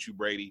agree with you,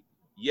 Brady,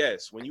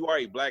 yes, when you are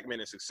a black man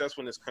and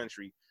successful in this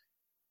country,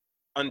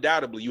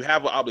 undoubtedly you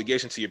have an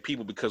obligation to your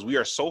people because we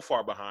are so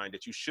far behind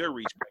that you should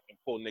reach back and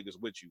pull niggas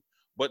with you.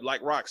 But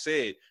like Rock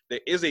said, there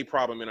is a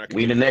problem in our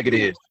community. We the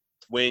negative.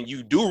 When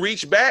you do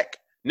reach back,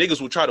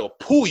 niggas will try to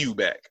pull you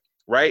back,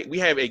 right? We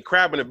have a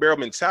crab in a barrel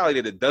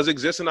mentality that does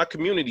exist in our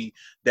community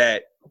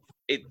that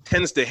it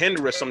tends to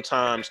hinder us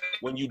sometimes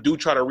when you do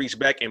try to reach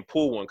back and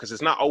pull one because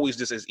it's not always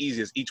just as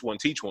easy as each one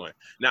teach one.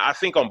 Now, I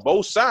think on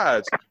both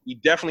sides, we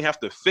definitely have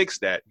to fix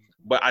that.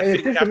 But I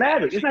think it's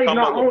systematic. It's not even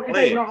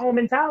our own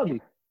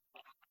mentality.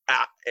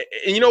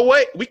 And you know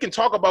what? We can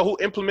talk about who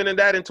implemented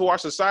that into our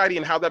society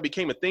and how that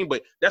became a thing,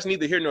 but that's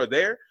neither here nor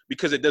there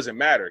because it doesn't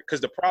matter.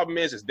 Because the problem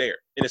is it's there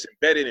and it's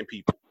embedded in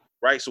people,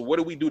 right? So what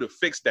do we do to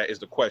fix that is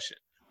the question,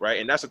 right?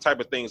 And that's the type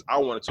of things I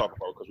want to talk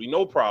about because we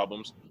know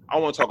problems. I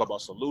want to talk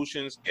about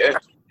solutions. Yeah.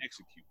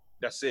 Execute.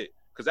 That's it.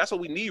 Because that's what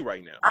we need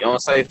right now. You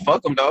don't say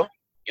fuck them though.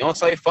 You don't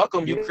say fuck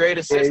them. You create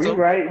a system.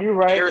 You're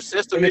right. Your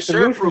system is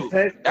sure proof.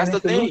 That's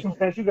the thing.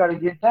 You got to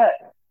get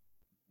that.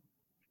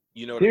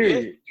 You know what I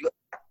mean?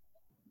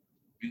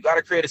 You got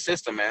to create a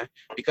system, man,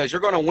 because you're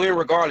going to win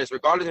regardless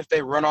if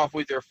they run off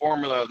with their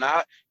formula or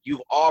not. You've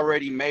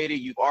already made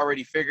it. You've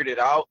already figured it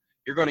out.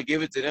 You're going to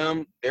give it to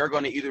them. They're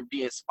going to either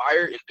be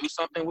inspired and do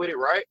something with it,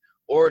 right?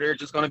 Or they're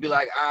just going to be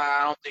like,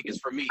 I don't think it's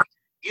for me.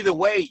 Either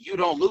way, you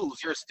don't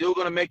lose. You're still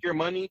going to make your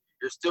money.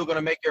 You're still going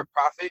to make your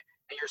profit,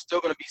 and you're still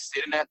going to be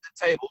sitting at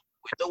the table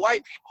with the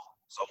white people.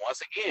 So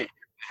once again,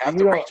 you have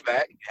to reach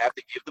back. You have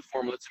to give the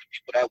formula to the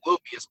people that will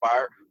be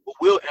inspired, who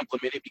will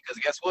implement it, because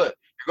guess what?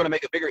 You're going to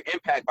make a bigger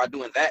impact by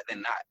doing that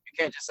than not. You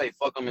can't just say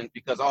fuck them and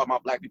because all my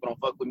black people don't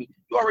fuck with me.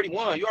 You already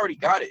won. You already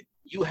got it.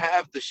 You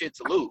have the shit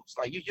to lose.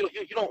 Like you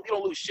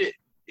don't lose shit.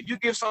 If you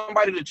give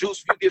somebody the juice,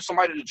 if you give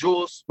somebody the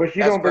jewels, but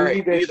you don't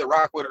believe that you either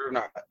rock with it or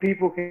not.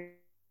 People can.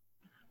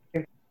 I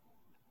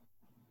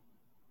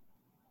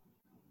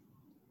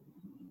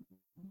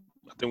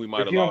think we might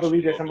have lost. You don't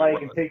believe that somebody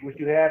can take what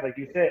you have, like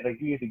you said, like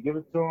you either give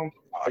it to them,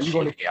 or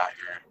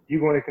you're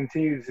going to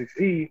continue to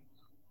succeed.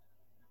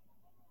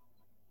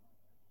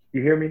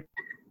 You hear me?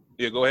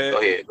 Yeah, go ahead.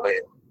 Go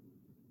ahead.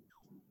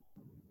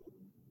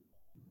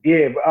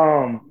 Yeah,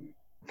 but,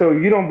 so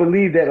you don't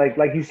believe that,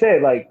 like you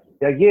said, like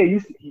yeah,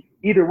 you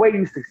either way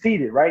you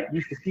succeeded, right?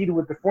 You succeeded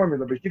with the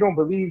formula, but you don't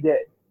believe that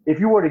if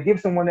you were to give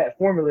someone that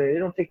formula, they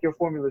don't take your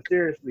formula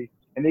seriously,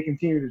 and they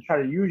continue to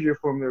try to use your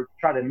formula,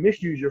 try to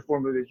misuse your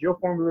formula, that your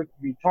formula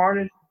can be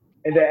tarnished,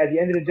 and that at the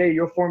end of the day,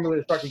 your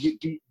formula start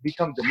to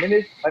become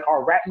diminished, like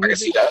our rap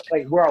music,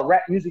 like where our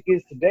rap music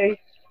is today.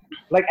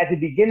 Like at the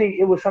beginning,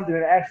 it was something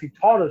that actually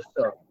taught us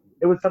stuff.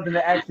 It was something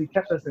that actually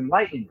kept us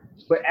enlightened.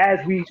 But as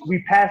we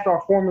passed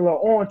our formula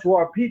on to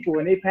our people,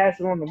 and they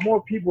passed it on to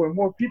more people,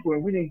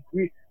 and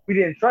we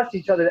didn't trust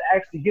each other to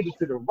actually give it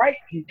to the right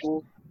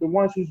people, the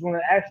ones who's going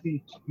to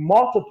actually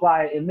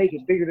multiply it and make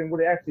it bigger than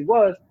what it actually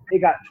was, it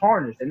got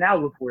tarnished. And now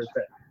look where it's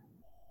at.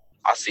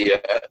 I see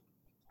that.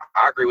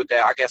 I agree with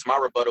that. I guess my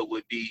rebuttal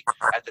would be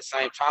at the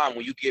same time,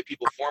 when you give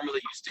people formula,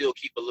 you still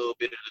keep a little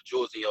bit of the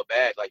jewels in your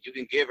bag. Like you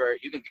can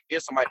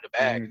give somebody the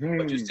bag,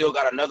 but you still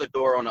got another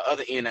door on the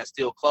other end that's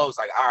still closed.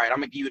 Like, all right, I'm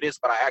gonna give you this,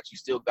 but I actually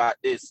still got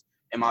this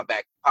in my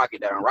back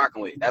pocket that I'm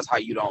rocking with. That's how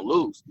you don't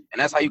lose, and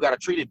that's how you got to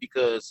treat it,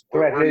 because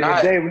so at the end of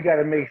the day, we got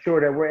to make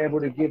sure that we're able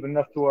to give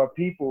enough to our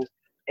people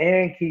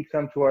and keep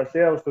some to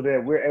ourselves, so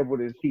that we're able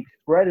to keep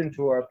spreading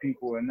to our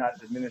people and not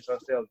diminish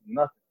ourselves to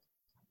nothing.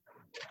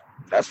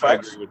 That's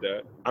facts. I agree with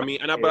that. I mean,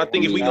 but I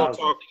think if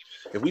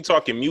we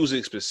talk in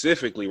music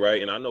specifically,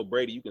 right? And I know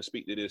Brady, you can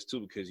speak to this too,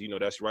 because you know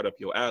that's right up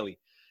your alley.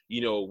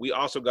 You know, we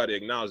also got to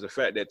acknowledge the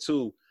fact that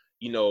too,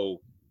 you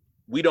know,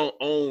 we don't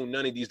own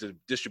none of these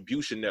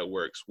distribution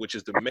networks, which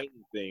is the main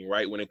thing,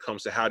 right? When it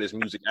comes to how this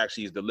music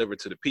actually is delivered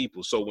to the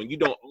people. So when you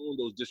don't own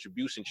those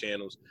distribution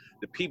channels,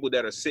 the people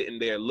that are sitting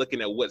there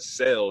looking at what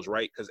sells,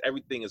 right? Because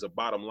everything is a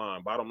bottom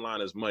line. Bottom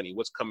line is money.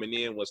 What's coming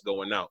in, what's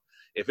going out.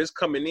 If it's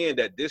coming in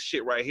that this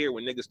shit right here,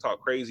 when niggas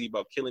talk crazy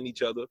about killing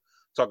each other,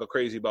 talking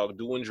crazy about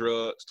doing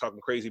drugs,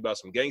 talking crazy about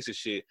some gangster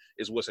shit,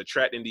 is what's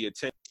attracting the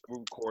attention. We're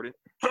recording.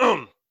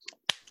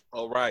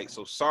 All right,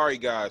 so sorry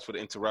guys for the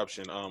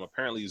interruption.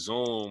 Apparently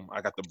Zoom,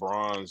 I got the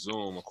bronze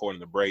Zoom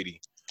according to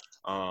Brady.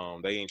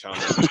 They ain't trying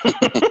to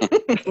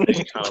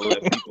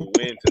let people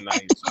win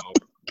tonight.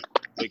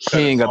 So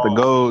he ain't got the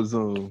gold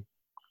Zoom.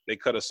 They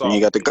cut us off. You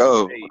got the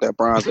gold. That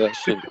bronze ass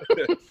shit.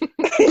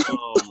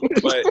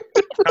 But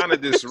kind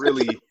of just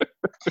really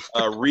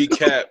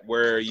recap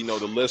where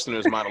the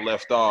listeners might have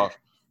left off.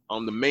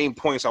 The main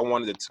points I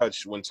wanted to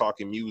touch when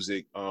talking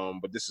music,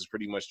 but this is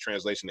pretty much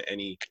translation to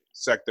any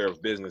sector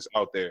of business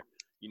out there.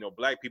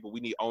 Black people, we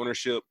need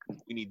ownership,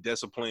 we need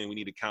discipline, we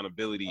need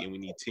accountability, and we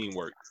need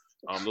teamwork.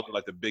 Those are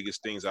like the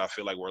biggest things I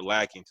feel like we're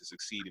lacking to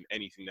succeed in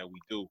anything that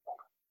we do.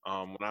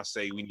 When I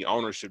say we need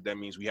ownership, that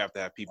means we have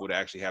to have people that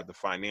actually have the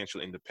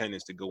financial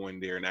independence to go in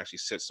there and actually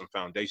set some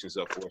foundations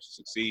up for us to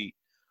succeed.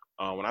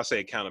 When I say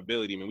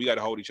accountability, I mean, we got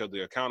to hold each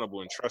other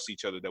accountable and trust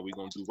each other that we're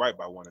going to do right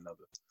by one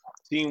another.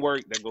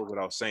 Teamwork, that goes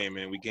without saying,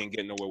 man. We can't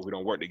get nowhere if we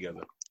don't work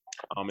together.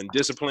 And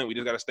discipline, we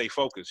just got to stay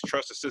focused.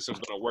 Trust the system's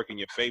going to work in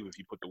your favor if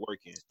you put the work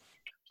in.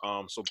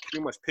 So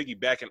pretty much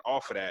piggybacking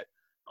off of that,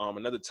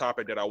 another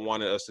topic that I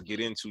wanted us to get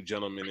into,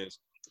 gentlemen, is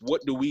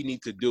what do we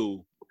need to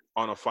do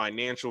on a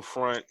financial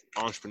front,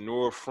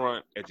 entrepreneur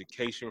front,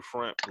 education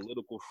front,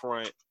 political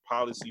front,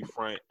 policy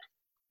front,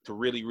 to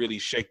really, really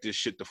shake this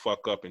shit the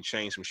fuck up and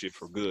change some shit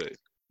for good.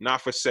 Not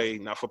for say,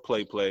 not for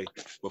play,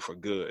 but for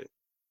good.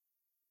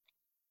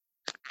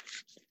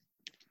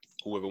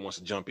 Whoever wants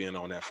to jump in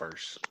on that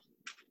first.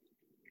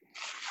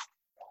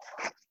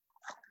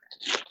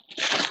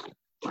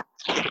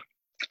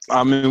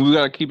 I mean, we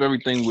gotta keep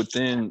everything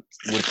within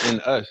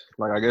us.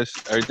 Like, I guess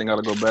everything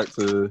gotta go back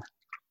to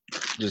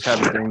just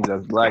having things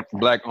that's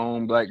black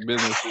owned, black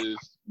businesses,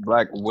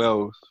 black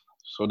wealth,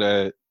 so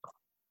that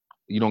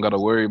you don't gotta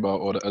worry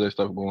about all the other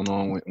stuff going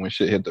on when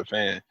shit hit the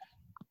fan.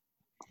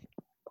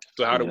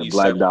 So how do we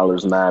black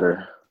dollars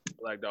matter?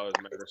 Black dollars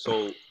matter.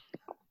 So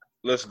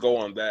let's go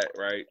on that,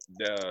 right,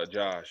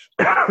 Josh?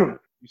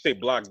 You say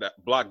black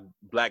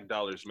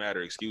dollars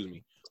matter. Excuse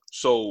me.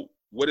 So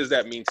what does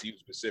that mean to you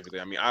specifically?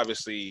 I mean,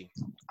 obviously,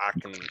 I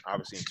can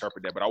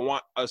interpret that, but I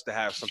want us to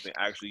have something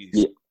actually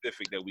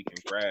specific that we can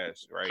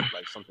grasp, right?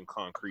 Like something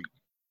concrete.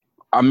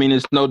 I mean,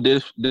 it's no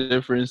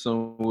difference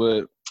on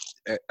what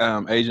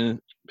Asian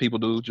people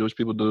do, Jewish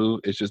people do.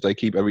 It's just they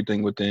keep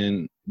everything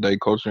within their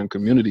culture and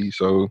community.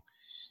 So,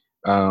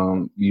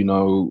 you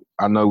know,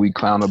 I know we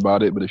clown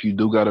about it, but if you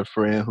do got a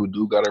friend who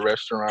do got a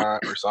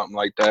restaurant or something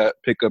like that,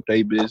 pick up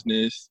their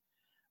business.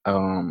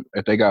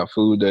 If they got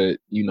food that,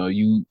 you know,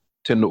 you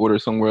tend to order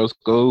somewhere else,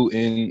 go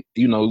and,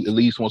 you know, at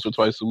least once or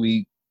twice a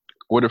week,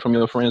 order from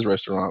your friend's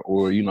restaurant,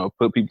 or, you know,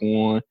 put people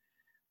on,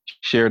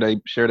 share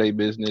their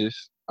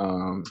business,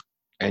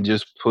 and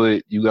just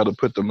you got to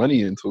put the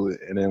money into it.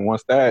 And then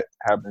once that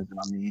happens,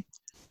 I mean,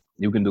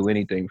 you can do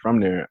anything from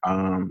there.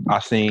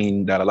 I've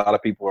seen that a lot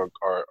of people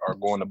are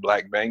going to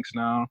black banks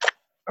now.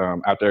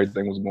 After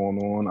everything was going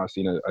on, I've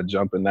seen a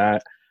jump in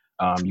that.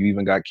 You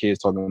even got kids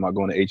talking about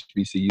going to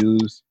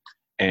HBCUs.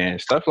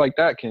 And stuff like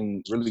that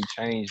can really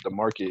change the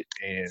market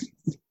and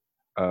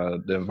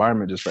the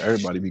environment just for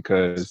everybody,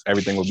 because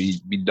everything will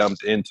be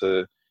dumped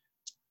into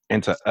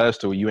us,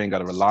 to where you ain't got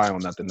to rely on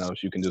nothing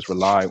else. You can just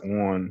rely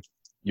on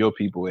your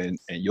people and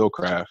your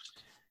craft,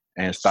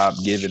 and stop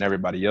giving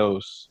everybody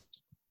else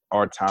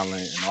our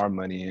talent and our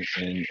money,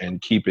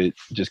 and keep it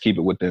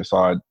within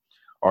inside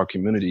our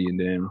community, and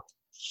then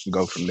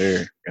go from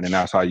there. And then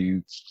that's how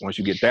once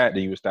you get that,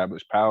 then you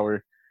establish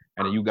power.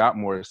 And then you got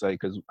more to say,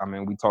 because, I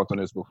mean, we talked on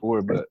this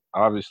before, but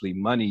obviously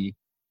money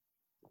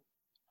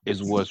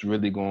is what's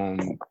really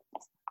going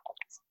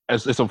 –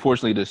 it's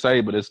unfortunately to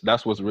say, but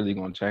that's what's really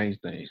going to change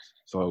things.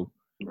 So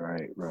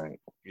Right.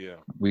 Yeah.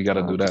 We got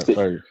to do that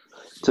first.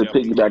 To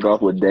piggyback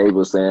off what Dave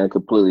was saying, I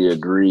completely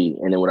agree.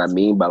 And then what I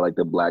mean by, like,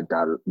 the black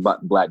dollars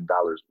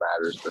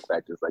matters, the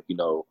fact is, like, you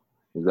know,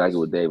 exactly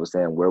what Dave was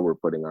saying, where we're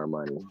putting our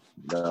money.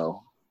 You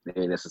know,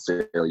 they ain't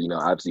necessarily, you know,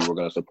 obviously we're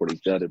going to support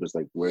each other, but it's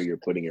like where you're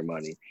putting your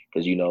money,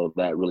 because, you know,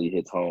 that really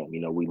hits home.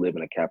 You know, we live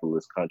in a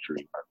capitalist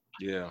country.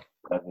 Yeah.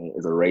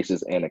 Is a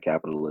racist and a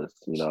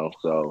capitalist, you know,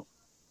 so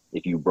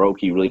if you broke,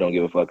 he really don't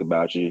give a fuck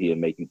about you. He'll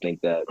make you think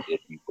that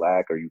if you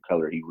black or you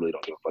color, he really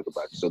don't give a fuck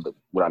about you. So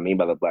what I mean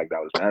by the black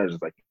dollars matters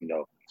is, like, you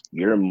know,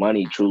 your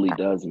money truly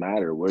does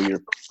matter, where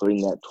you're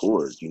putting that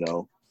towards, you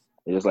know.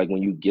 It's like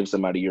when you give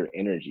somebody your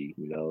energy,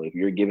 you know, if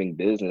you're giving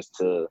business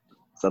to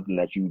something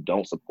that you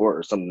don't support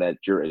or something that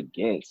you're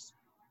against,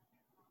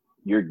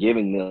 you're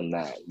giving them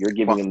that. You're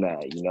giving them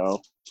that, you know.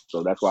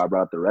 So that's why I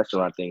brought up the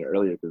restaurant thing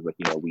earlier, because, like,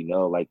 you know, we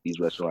know, like, these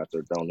restaurants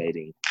are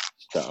donating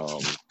to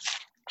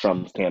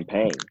Trump's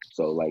campaign.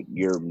 So, like,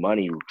 your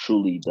money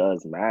truly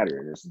does matter.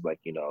 And it's like,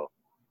 you know,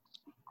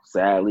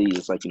 sadly,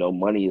 it's like, you know,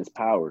 money is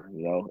power,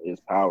 you know, it's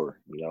power.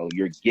 You know,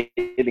 you're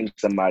giving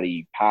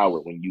somebody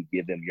power when you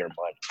give them your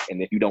money.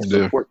 And if you don't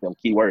support them,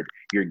 keyword,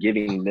 you're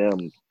giving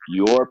them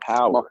your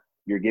power.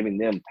 You're giving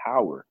them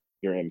power.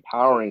 You're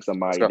empowering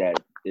somebody that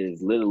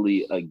is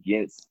literally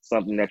against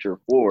something that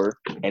you're for.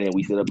 And then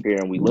we sit up here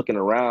and we looking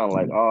around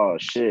like, oh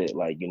shit,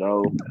 like, you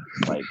know,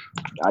 like,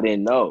 I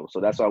didn't know.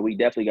 So that's why we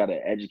definitely got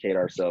to educate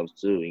ourselves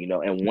too, you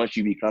know. And once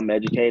you become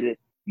educated,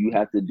 you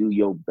have to do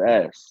your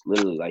best,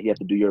 literally. Like, you have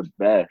to do your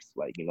best.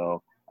 Like, you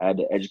know, I had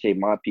to educate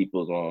my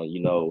peoples on,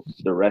 you know,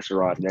 the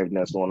restaurants and everything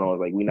that's going on.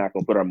 Like, we're not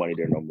going to put our money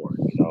there no more,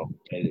 you know.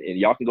 And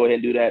y'all can go ahead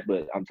and do that,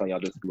 but I'm telling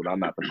y'all, this is what I'm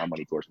not putting my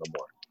money towards no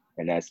more.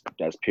 And that's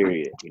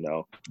period, you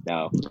know.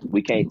 Now,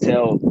 we can't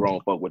tell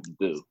grown folk what to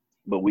do,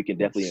 but we can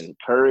definitely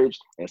encourage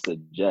and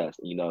suggest.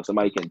 You know, if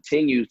somebody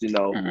continues to, you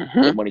know,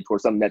 put money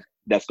towards something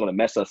that's going to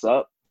mess us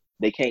up,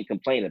 they can't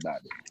complain about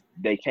it.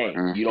 They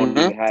can't. You don't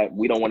even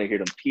we don't want to hear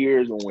them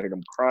tears. We don't want to hear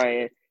them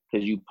crying,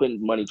 because you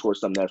putting money towards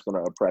something that's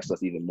going to oppress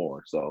us even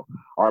more. So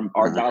our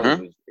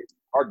dollars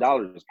our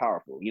dollar is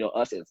powerful. You know,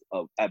 us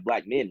as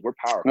Black men, we're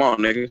powerful. Come on,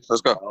 nigga,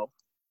 let's go. You know?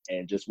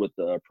 And just with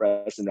the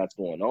oppression that's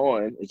going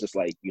on, it's just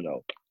like, you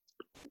know,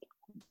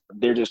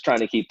 they're just trying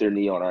to keep their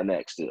knee on our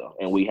neck still,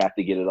 and we have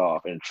to get it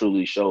off and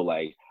truly show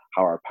like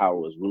how our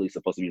power is really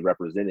supposed to be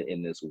represented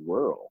in this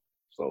world.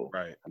 So,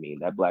 right. I mean,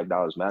 that Black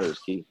Dollars Matter is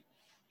key.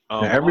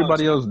 And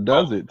everybody else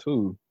does it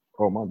too.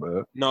 Oh, my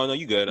bad. No,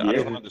 you good. Yeah,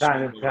 it's a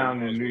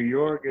Chinatown in New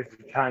York. It's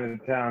a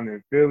Chinatown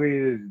in Philly.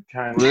 It's a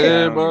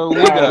Chinatown bro,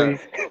 in Cali.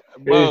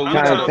 There's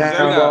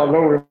Chinatowns all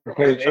over the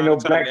place. Ain't no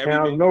Black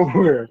towns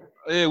nowhere.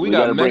 Yeah, we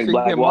got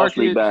Mexican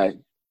markets. Back.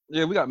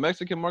 Yeah, we got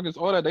Mexican markets.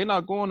 All that. They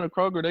not going to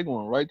Kroger. They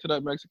going right to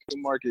that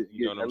Mexican market.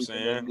 You know what I'm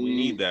saying? We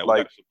need that. We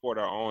got to support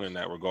our own in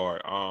that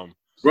regard.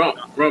 Bro.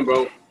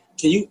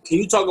 Can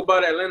you talk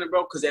about Atlanta,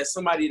 bro? Because as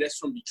somebody that's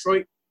from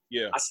Detroit,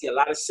 yeah, I see a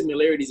lot of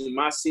similarities in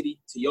my city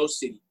to your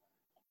city.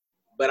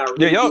 But I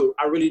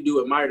really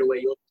do admire the way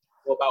you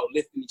go about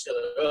lifting each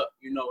other up.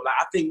 You know, like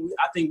I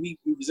think we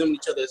resemble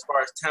each other as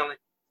far as talent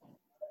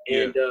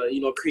and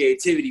you know,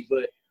 creativity.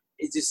 But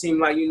it just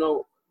seemed like, you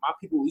know, my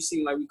people, we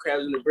seem like we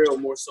crabs in the barrel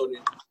more so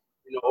than,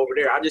 you know, over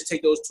there. I just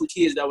take those 2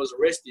 kids that was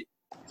arrested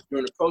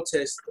during the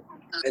protest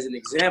as an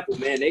example,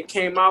 man. They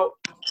came out,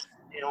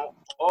 you know,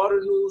 all the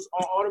news,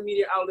 all the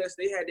media outlets,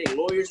 they had their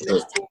lawyers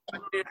next to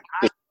them. Man,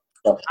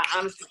 I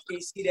honestly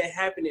can't see that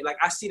happening. Like,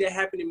 I see that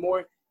happening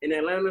more in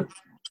Atlanta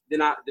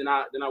than I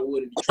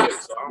would in Detroit.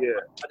 So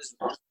I just,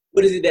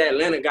 what is it that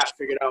Atlanta got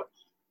figured out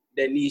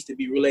that needs to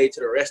be relayed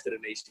to the rest of the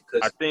nation?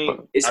 Because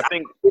I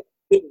think.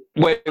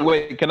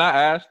 Wait. Can I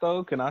ask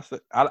though? Can I say?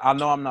 I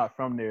know I'm not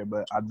from there,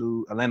 but I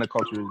do. Atlanta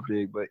culture is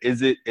big, but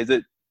is it?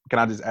 Can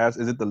I just ask?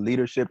 Is it the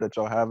leadership that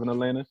y'all have in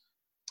Atlanta?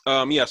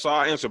 Yeah. So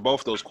I'll answer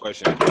both those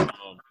questions.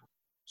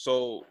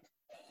 So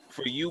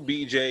for you,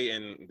 BJ,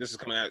 and this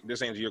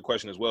answers your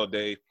question as well,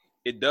 Dave.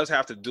 It does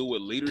have to do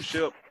with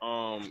leadership.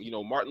 You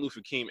know, Martin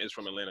Luther King is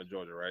from Atlanta,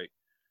 Georgia, right?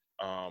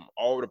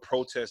 All of the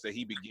protests that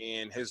he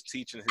began, his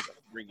teaching, his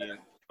upbringing,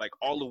 like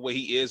all the way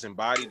he is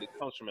embodied, it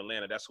comes from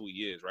Atlanta. That's who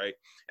he is, right?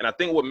 And I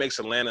think what makes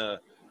Atlanta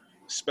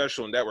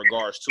special in that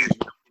regards too is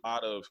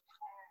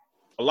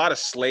a lot of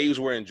slaves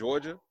were in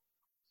Georgia,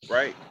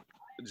 right?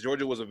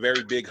 Georgia was a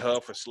very big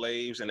hub for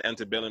slaves in the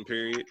antebellum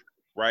period,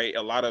 right?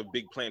 A lot of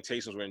big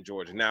plantations were in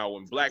Georgia. Now,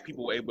 when Black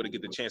people were able to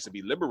get the chance to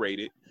be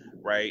liberated,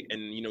 right?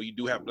 And, you know, you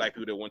do have Black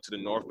people that went to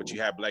the North, but you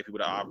have Black people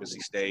that obviously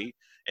stayed.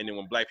 And then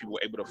when Black people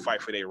were able to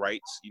fight for their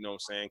rights, you know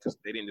what I'm saying? Because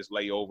they didn't just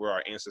lay over.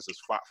 Our ancestors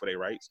fought for their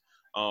rights.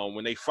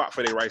 When they fought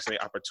for their rights and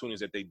their opportunities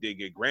that they did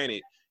get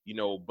granted, you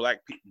know, Black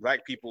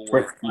people were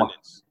in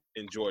abundance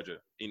in Georgia,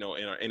 you know,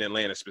 in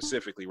Atlanta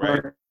specifically,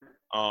 right?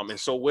 And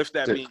so with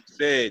that being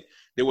said,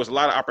 there was a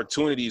lot of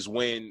opportunities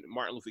when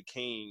Martin Luther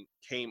King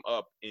came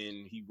up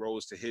and he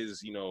rose to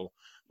his, you know,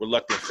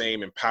 reluctant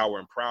fame and power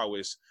and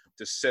prowess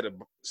to set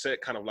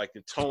kind of like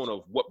the tone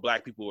of what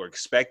Black people are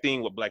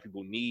expecting, what Black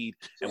people need,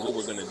 and what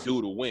we're going to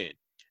do to win.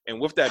 And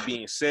with that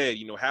being said,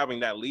 you know, having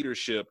that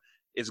leadership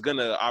is going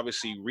to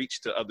obviously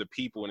reach to other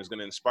people and it's going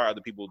to inspire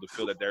other people to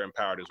feel that they're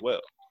empowered as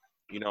well.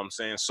 You know what I'm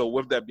saying? So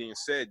with that being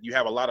said, you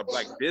have a lot of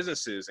Black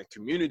businesses and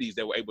communities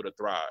that were able to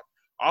thrive.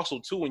 Also,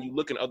 too, when you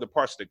look in other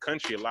parts of the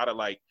country, a lot of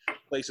like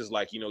places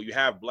like, you know, you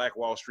have Black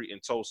Wall Street in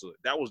Tulsa,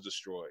 that was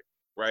destroyed,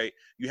 right?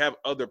 You have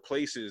other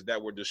places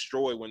that were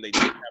destroyed when they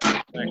didn't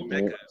have Black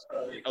meccas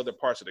in other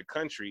parts of the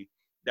country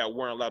that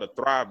weren't allowed to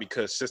thrive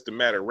because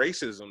systematic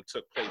racism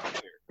took place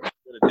there.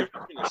 So the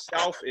difference in the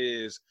South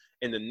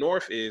and the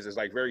North is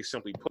like very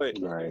simply put,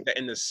 that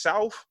in the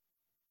South,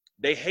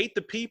 they hate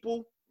the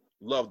people,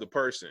 love the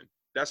person.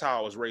 That's how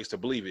I was raised to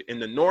believe it. In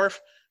the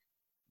North,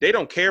 they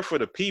don't care for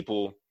the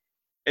people,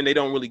 and they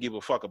don't really give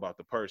a fuck about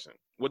the person.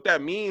 What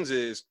that means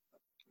is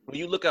when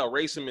you look how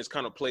racism is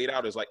kind of played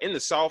out is like in the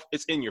South,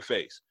 it's in your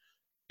face.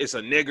 It's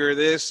a nigger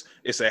this,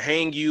 it's a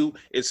hang you,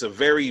 it's a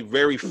very,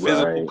 very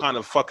physical kind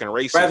of fucking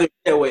racism.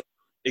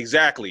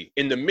 Exactly.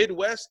 In the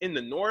Midwest, in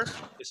the North,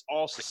 it's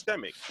all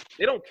systemic.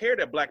 They don't care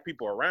that Black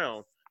people are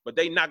around, but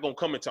they not going to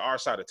come into our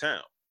side of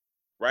town,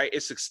 right?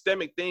 It's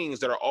systemic things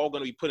that are all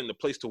going to be put into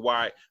place to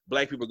why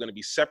Black people are going to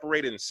be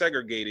separated and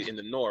segregated in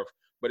the North,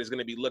 but it's going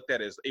to be looked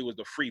at as it was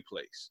the free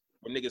place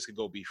where niggas could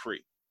go be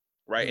free,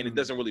 right? And it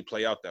doesn't really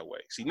play out that way.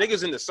 See,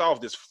 niggas in the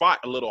South just fought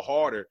a little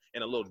harder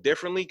and a little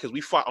differently because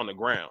we fought on the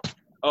ground.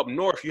 Up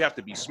North, you have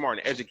to be smart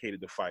and educated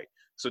to fight.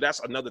 So that's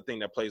another thing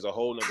that plays a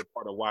whole nother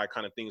part of why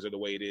kind of things are the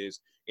way it is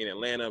in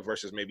Atlanta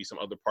versus maybe some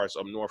other parts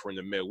up North or in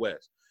the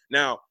Midwest.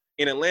 Now,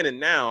 in Atlanta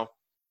now,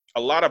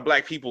 a lot of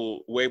Black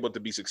people were able to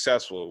be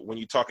successful when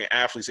you're talking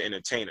athletes and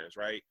entertainers,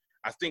 right?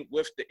 I think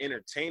with the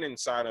entertaining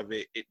side of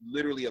it, it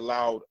literally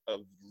allowed a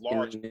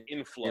large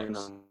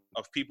influx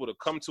of people to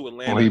come to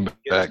Atlanta.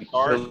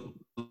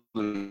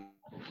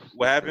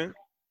 What happened?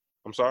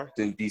 I'm sorry?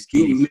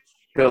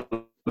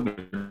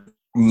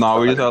 No,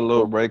 we just had a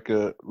little break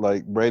up,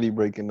 like Brady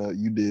breaking up.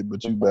 You did,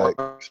 but you back.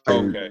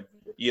 Okay.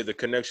 Yeah, the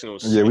connection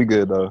was... Yeah, we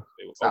good, though.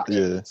 Stop.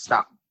 Yeah.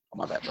 Stop. Oh,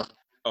 my bad, bro.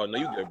 Oh no,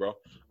 you good, bro.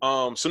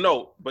 So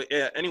no, but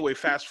yeah, anyway,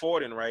 fast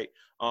forwarding, right?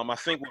 I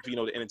think with the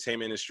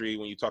entertainment industry,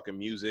 when you're talking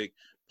music,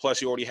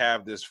 plus you already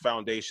have this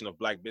foundation of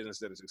black business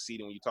that is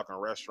succeeding. When you're talking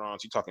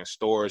restaurants, you're talking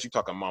stores, you're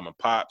talking mom and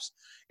pops.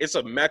 It's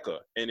a mecca,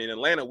 and in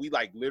Atlanta, we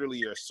like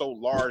literally are so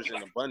large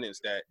in abundance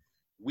that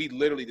we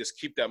literally just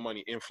keep that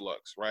money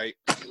influx, right?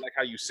 Like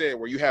how you said,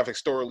 where you have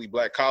historically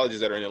black colleges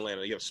that are in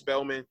Atlanta. You have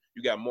Spelman,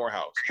 you got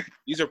Morehouse.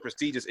 These are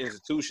prestigious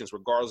institutions,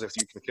 regardless if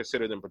you can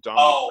consider them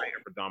predominantly white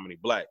or predominantly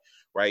black,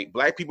 right?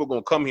 Black people are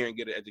going to come here and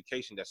get an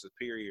education that's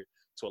superior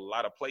to a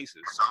lot of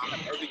places. So you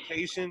have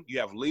education, you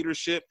have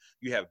leadership,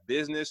 you have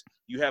business,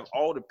 you have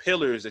all the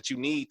pillars that you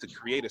need to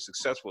create a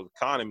successful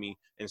economy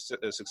and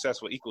a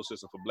successful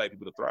ecosystem for black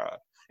people to thrive.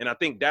 And I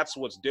think that's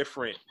what's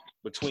different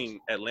between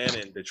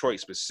Atlanta and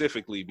Detroit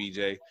specifically,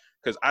 BJ,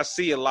 because I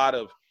see a lot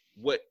of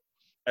what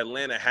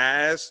Atlanta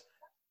has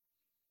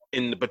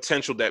in the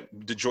potential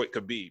that Detroit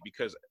could be,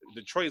 because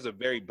Detroit is a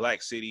very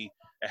black city.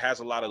 It has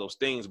a lot of those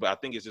things, but I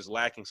think it's just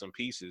lacking some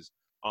pieces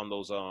on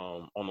those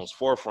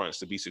forefronts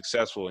to be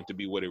successful and to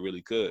be what it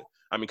really could.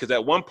 I mean, because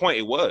at one point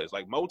it was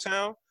like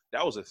Motown,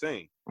 that was a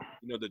thing.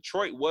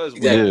 Detroit was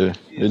what it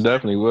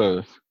definitely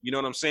was. You know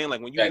what I'm saying?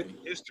 Like when you look at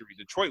history,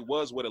 Detroit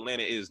was what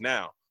Atlanta is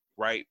now,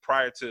 right?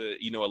 Prior to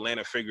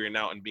Atlanta figuring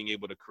out and being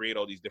able to create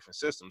all these different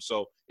systems.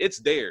 So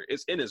it's there,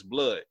 it's in its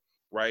blood,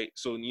 right?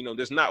 So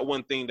there's not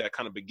one thing that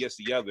kind of begets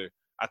the other.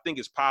 I think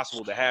it's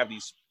possible to have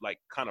these like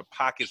kind of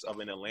pockets of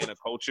an Atlanta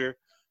culture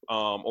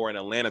or an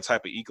Atlanta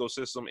type of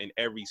ecosystem in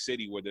every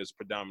city where there's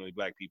predominantly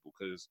black people.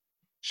 Because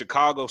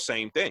Chicago,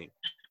 same thing.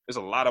 There's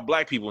a lot of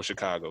black people in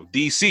Chicago.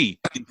 DC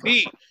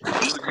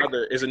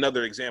is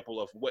another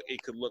example of what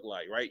it could look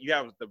like, right? You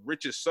have the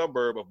richest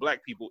suburb of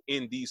black people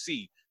in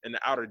DC, in the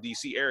outer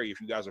DC area,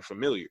 if you guys are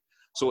familiar.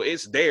 So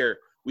it's there.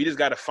 We just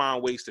got to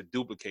find ways to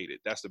duplicate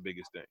it. That's the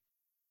biggest thing.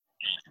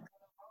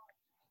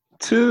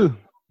 2.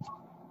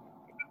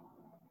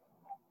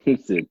 He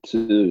said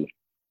 2.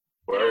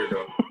 Word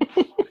up.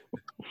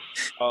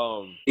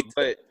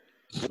 But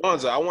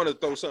Wanza, I want to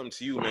throw something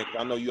to you, man.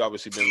 I know you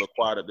obviously been a little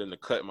quieter than the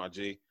cut, my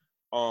G.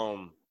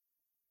 All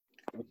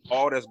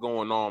that's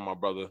going on, my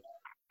brother.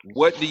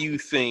 What do you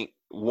think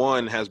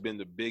has been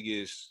the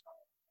biggest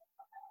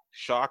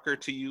shocker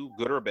to you,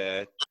 good or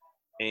bad?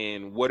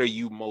 And what are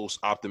you most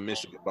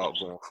optimistic about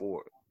going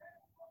forward?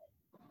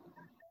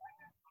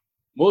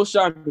 Most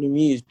shocking to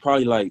me is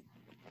probably like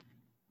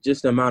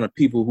just the amount of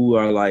people who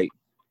are like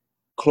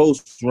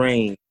close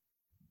range,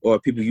 or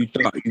people you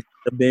thought you could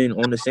have been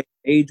on the same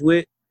page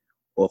with,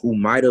 or who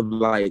might have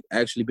like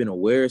actually been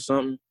aware of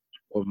something,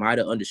 or might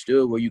have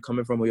understood where you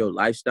coming from or your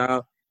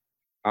lifestyle,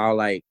 are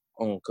like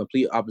on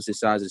complete opposite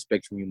sides of the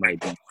spectrum you might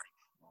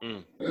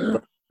be.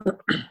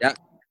 That's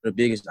the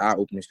biggest eye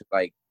opener.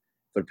 Like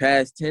for the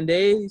past 10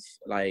 days,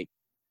 like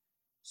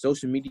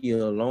social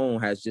media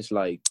alone has just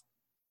like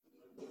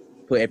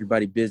put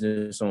everybody's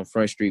business on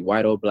Front Street,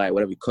 white or black,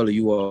 whatever color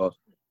you are,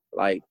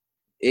 like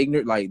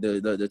ignorant, like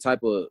the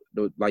type of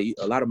like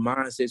a lot of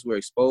mindsets were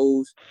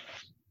exposed.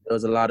 There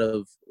was a lot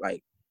of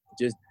like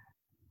just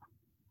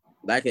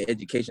lack of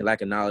education,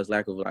 lack of knowledge,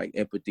 lack of like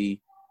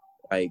empathy,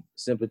 like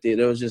sympathy.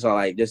 There was just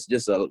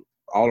just a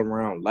all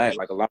around lack.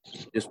 Like a lot of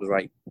people just was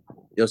like,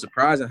 it was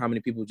surprising how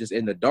many people just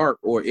in the dark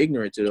or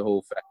ignorant to the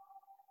whole fact.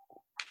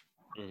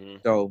 Mm-hmm.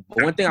 So,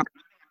 but one thing I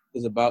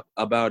is about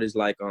is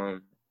like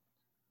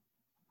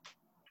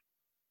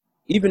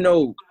even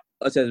though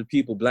us as a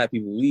people, black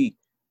people, we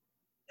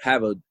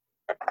have a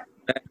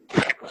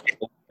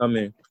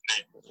coming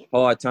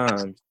hard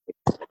times.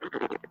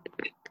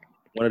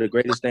 One of the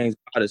greatest things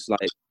about us,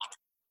 like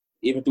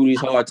even through these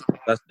hard times,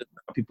 I still see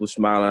my people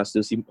smiling. I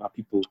still see my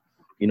people,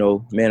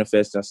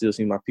 manifest. I still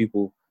see my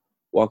people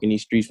walking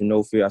these streets with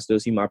no fear. I still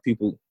see my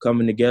people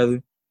coming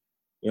together.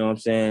 You know what I'm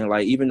saying?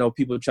 Like even though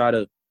people try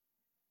to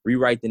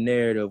rewrite the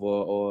narrative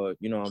or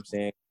you know what I'm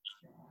saying,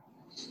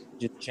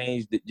 just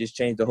change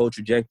the whole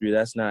trajectory.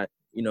 That's not,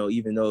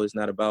 even though it's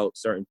not about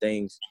certain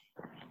things,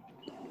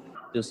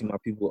 I still see my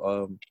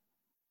people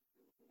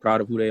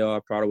proud of who they are,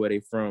 proud of where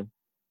they from,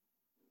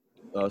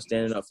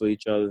 standing up for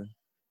each other,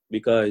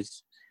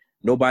 because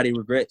nobody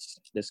regrets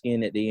the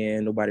skin that they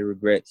in. Nobody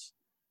regrets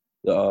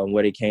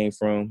where they came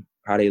from,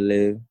 how they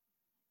live.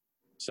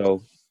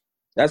 So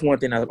that's one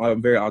thing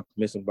I'm very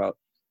optimistic about,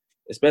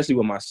 especially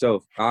with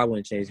myself. I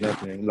wouldn't change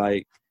nothing.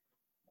 Like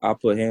I'll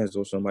put hands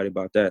on somebody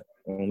about that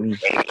on me.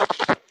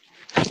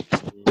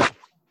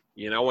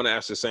 Yeah, and I want to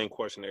ask the same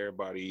question to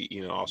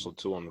everybody, also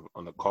too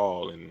on the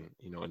call and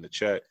in the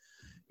chat.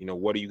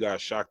 What are you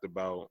guys shocked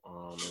about,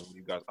 and what are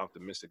you guys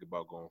optimistic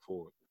about going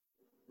forward?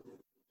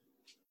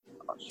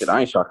 Shit,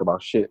 I ain't shocked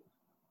about shit.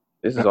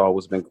 This is all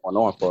what's been going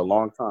on for a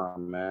long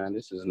time, man.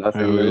 This is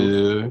nothing new.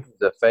 Yeah. This is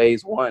the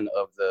phase 1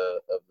 of the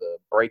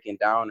breaking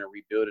down and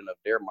rebuilding of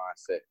their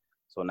mindset.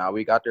 So now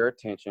we got their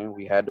attention.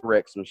 We had to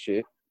wreck some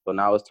shit. So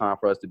now it's time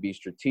for us to be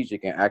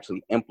strategic and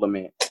actually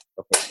implement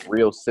a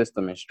real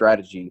system and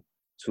strategy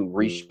to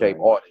reshape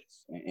all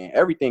this. And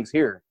everything's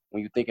here.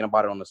 When you're thinking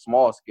about it on the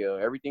small scale,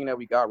 everything that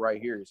we got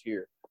right here is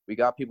here. We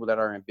got people that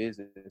are in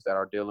business that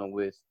are dealing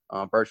with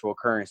virtual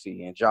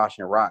currency, and Josh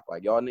and Rock.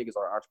 Like, y'all niggas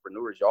are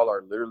entrepreneurs. Y'all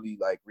are literally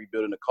like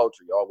rebuilding the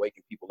culture. Y'all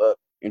waking people up,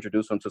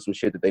 introduce them to some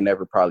shit that they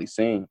never probably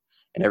seen,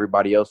 and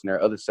everybody else in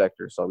their other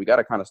sectors. So we got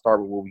to kind of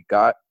start with what we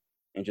got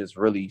and just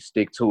really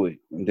stick to it.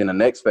 And then the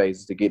next phase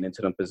is to get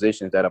into them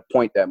positions that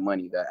appoint that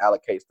money, that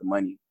allocates the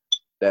money,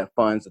 that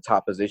funds the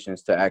top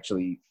positions to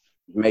actually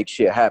make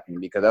shit happen,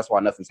 because that's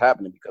why nothing's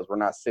happening, because we're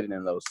not sitting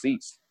in those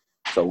seats.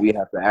 So we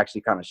have to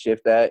actually kind of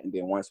shift that. And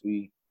then once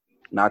we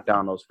knock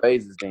down those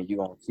phases, then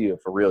you're going to see a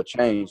for real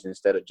change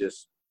instead of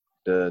just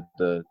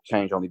the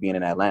change only being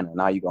in Atlanta.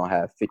 Now you're going to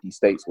have 50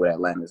 states where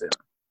Atlanta's in.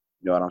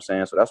 You know what I'm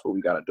saying? So that's what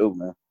we got to do,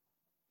 man.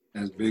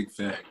 That's big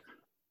fact.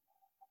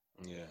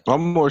 Yeah.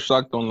 I'm more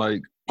shocked on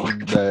like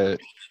that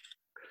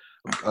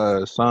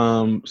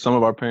some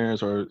of our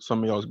parents or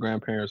some of y'all's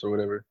grandparents or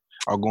whatever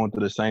are going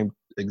through the same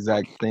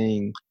exact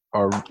thing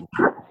or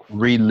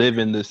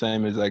reliving the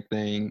same exact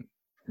thing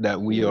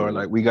that we are.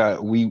 Like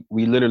we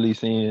literally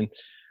seeing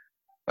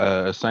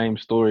same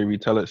story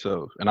retell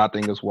itself, and I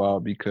think it's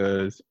wild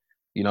because,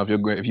 you know,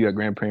 if you had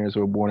grandparents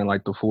who were born in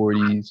like the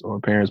 40s or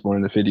parents born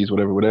in the 50s,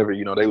 whatever,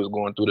 you know, they was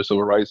going through the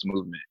civil rights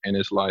movement, and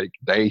it's like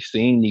they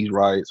seen these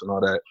rights and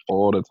all that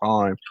all the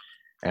time,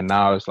 and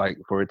now it's like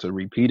for it to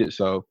repeat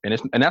itself, and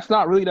that's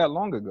not really that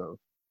long ago.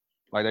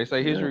 Like they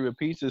say, history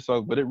repeats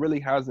itself, but it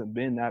really hasn't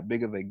been that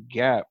big of a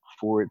gap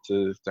for it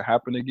to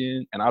happen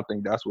again. And I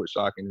think that's what's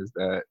shocking is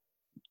that,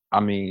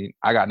 I mean,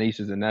 I got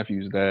nieces and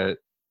nephews that,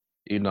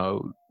 you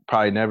know,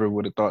 probably never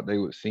would have thought they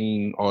would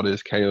seen all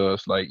this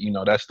chaos. Like, you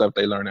know, that stuff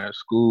they learn at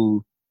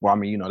school. Well, I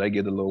mean, you know, they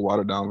get a little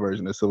watered down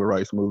version of the civil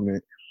rights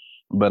movement.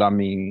 But I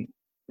mean,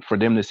 for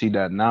them to see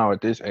that now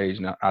at this age,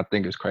 now I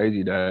think it's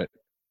crazy that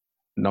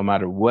no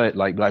matter what,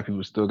 like Black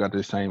people still got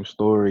the same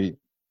story.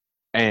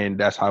 And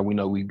that's how we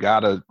know we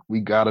gotta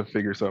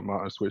figure something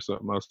out and switch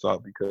something else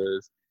out,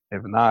 because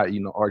if not,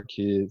 you know, our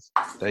kids,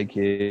 their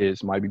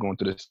kids might be going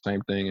through the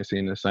same thing and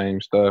seeing the same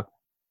stuff,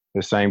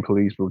 the same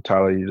police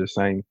brutality, the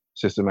same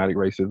systematic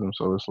racism.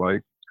 So it's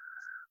like,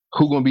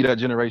 who gonna be that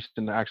generation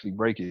to actually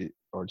break it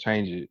or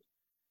change it?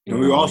 And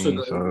we also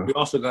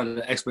got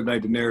to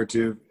expedite the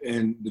narrative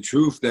and the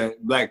truth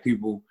that Black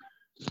people,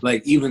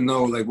 like, even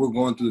though like we're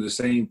going through the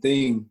same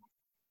thing,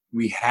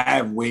 we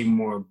have way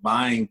more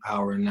buying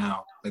power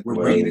now. Like, we're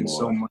bringing in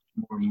so much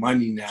more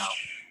money now.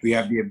 We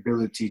have the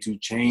ability to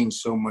change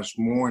so much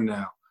more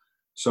now.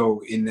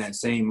 So in that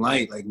same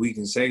light, like, we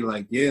can say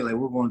like, yeah, like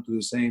we're going through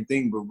the same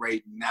thing, but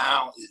right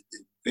now is the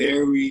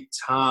very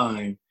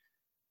time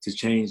to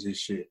change this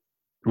shit.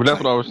 Well,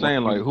 that's what I was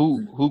saying. Like,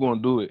 who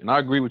gonna do it? And I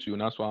agree with you.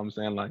 And that's why I'm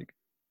saying, like,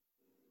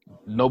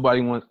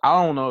 nobody wants.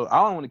 I don't know.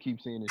 I don't want to keep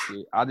seeing this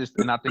shit. I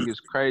think it's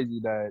crazy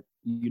that,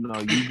 you know,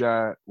 you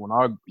got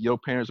your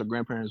parents or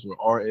grandparents were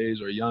our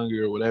age or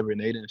younger or whatever, and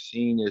they didn't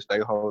seen this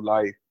their whole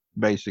life,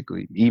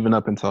 basically, even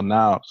up until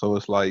now. So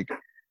it's like,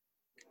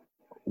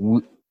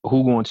 who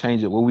gonna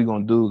change it? What we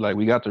gonna do? Like,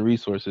 we got the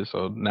resources,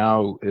 so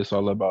now it's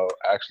all about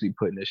actually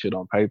putting this shit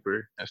on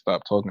paper and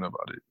stop talking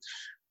about it.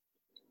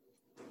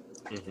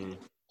 Mm-hmm.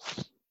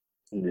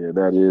 Yeah,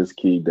 that is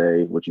key,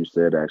 Dave. What you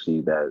said,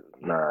 actually, that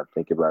I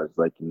think about is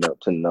like, you know,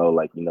 to know,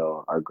 like, you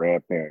know, our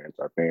grandparents,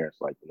 our parents,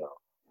 like, you know,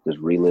 just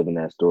reliving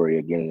that story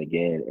again and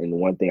again. And the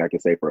one thing I can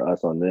say for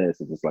us on this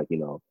is just like, you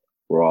know,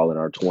 we're all in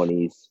our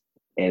 20s,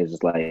 and it's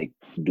just like,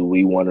 do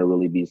we want to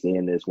really be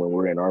seeing this when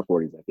we're in our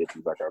 40s and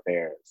 50s like our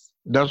parents?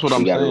 That's what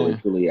I'm saying. We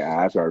got to really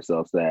ask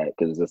ourselves that,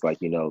 because it's just like,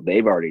 you know, they're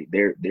in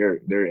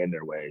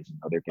their ways, you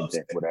know, they're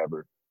content,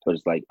 whatever. But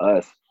it's like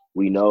us,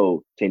 we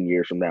know 10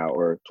 years from now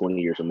or 20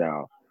 years from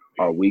now,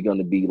 are we going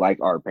to be like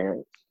our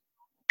parents,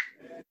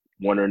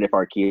 wondering if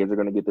our kids are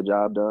going to get the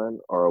job done,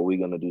 or are we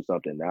going to do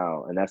something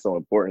now? And that's so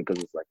important,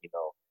 because it's like, you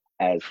know,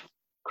 as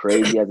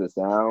crazy as it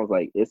sounds,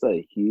 like, it's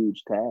a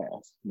huge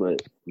task,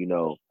 but, you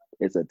know,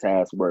 it's a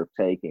task worth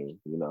taking,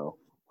 you know,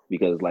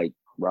 because like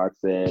Rock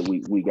said,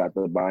 we got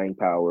the buying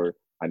power.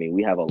 I mean,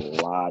 we have a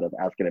lot of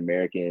African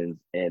Americans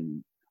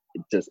and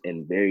just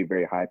in very,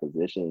 very high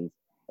positions.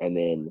 And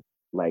then,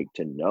 like,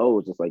 to know,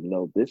 it's just like, you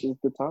know, this is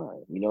the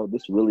time, you know,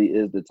 this really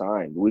is the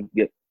time.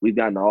 We've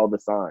gotten all the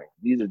signs.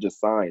 These are just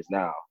signs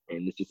now.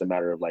 And it's just a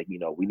matter of like, you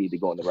know, we need to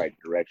go in the right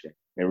direction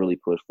and really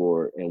push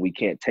forward, and we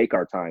can't take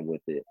our time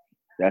with it.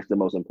 That's the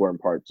most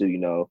important part too. You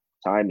know,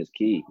 time is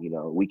key. You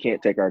know, we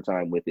can't take our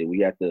time with it. We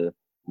have to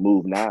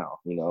move now.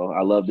 You know,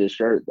 I love this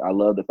shirt. I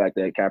love the fact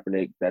that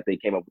Kaepernick, that they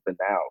came up with it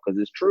now, because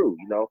it's true.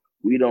 You know,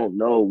 we don't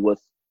know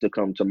what's to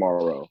come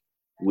tomorrow.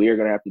 We are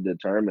going to have to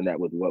determine that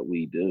with what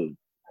we do.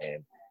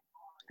 And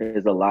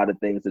there's a lot of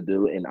things to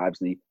do, and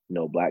obviously, you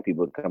know, Black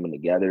people coming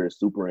together is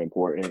super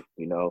important.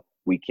 You know,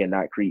 we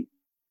cannot create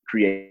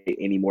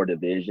any more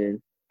division.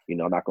 You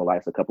know, I'm not gonna lie,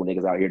 it's a couple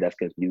niggas out here that's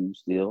confused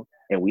still,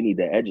 and we need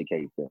to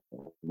educate them.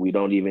 We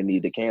don't even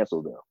need to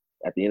cancel them.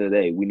 At the end of the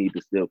day, we need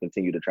to still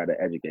continue to try to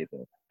educate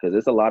them, because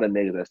there's a lot of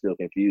niggas that's still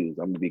confused.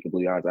 I'm gonna be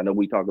completely honest. I know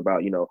we talk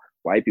about, you know,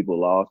 white people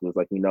lost, but it's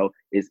like, you know,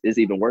 it's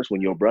even worse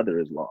when your brother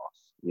is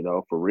lost. You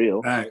know, for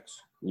real. Thanks.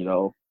 You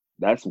know,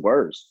 that's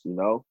worse. You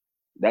know,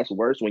 that's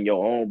worse when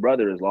your own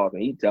brother is lost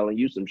and he telling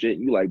you some shit.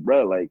 And you like,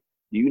 bro, like,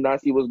 Do you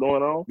not see what's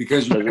going on?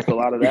 Because there's a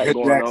lot of that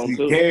going on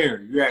too.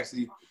 Care.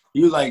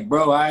 You like,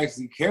 bro, I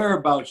actually care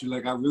about you.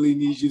 Like, I really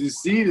need you to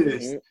see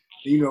this. Mm-hmm.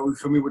 You know,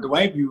 for me, with the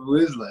white people,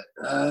 it's like,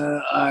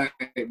 all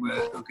right,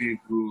 well, okay,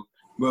 cool.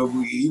 But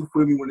you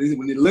feel me?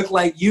 When it look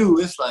like you,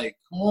 it's like,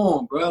 come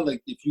on, bro.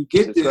 Like, if you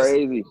get this,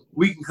 crazy.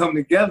 We can come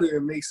together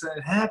and make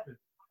something happen.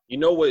 You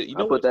know what?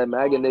 I put that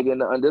MAGA nigga in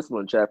the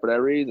undisciplined chat for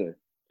that reason.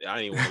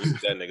 I ain't want to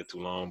leave that nigga too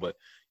long, but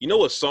you know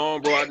what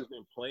song, bro? I just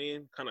been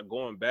playing, kind of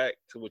going back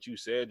to what you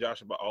said,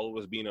 Josh, about all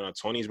of us being in our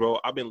 20s, bro.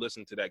 I've been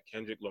listening to that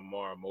Kendrick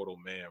Lamar "Moto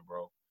Man,"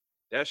 bro.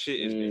 That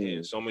shit has been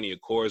hitting so many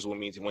accords with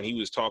me. When he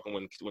was talking,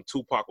 when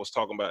Tupac was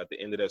talking about at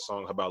the end of that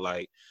song about,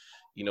 like,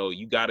 you know,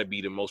 you got to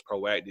be the most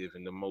proactive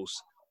and the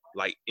most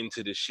like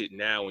into this shit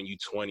now when you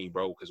 20,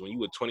 bro. Because when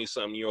you a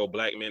 20-something-year-old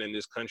black man in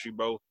this country,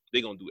 bro,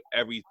 they gonna do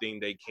everything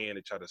they can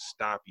to try to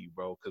stop you,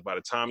 bro. Because by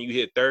the time you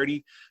hit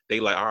 30,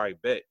 they like, all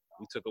right, bet.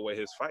 We took away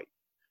his fight.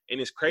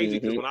 And it's crazy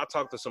because when I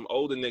talk to some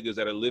older niggas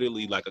that are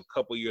literally like a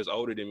couple years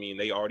older than me and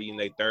they already in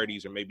their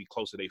 30s or maybe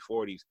close to their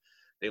 40s,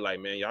 they like,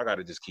 man, y'all got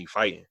to just keep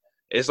fighting.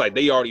 It's like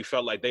they already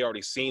felt like they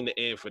already seen the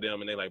end for them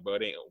and they like, bro,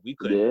 we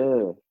couldn't.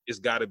 Yeah. It's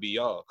got to be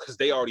y'all because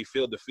they already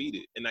feel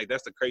defeated. And like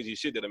that's the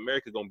craziest shit that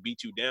America going to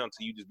beat you down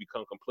till you just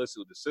become complicit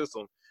with the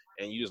system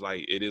and you just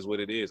like, it is what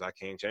it is. I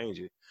can't change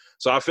it.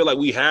 So I feel like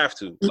we have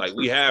to. Like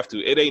we have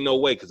to. It ain't no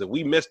way because if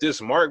we miss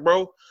this mark,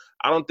 bro,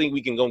 I don't think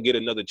we can go get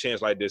another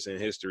chance like this in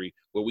history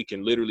where we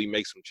can literally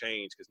make some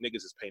change because niggas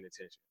is paying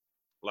attention.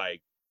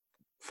 Like,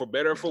 for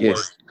better or for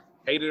worse,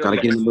 hate it or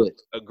love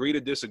it, agree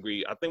to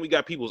disagree. I think we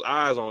got people's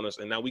eyes on us,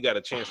 and now we got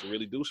a chance to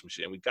really do some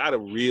shit, and we got to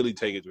really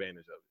take advantage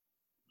of it.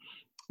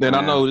 Then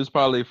I know it's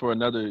probably for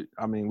another.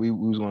 I mean, we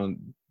was going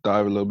to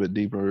dive a little bit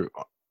deeper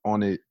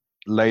on it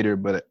later,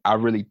 but I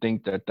really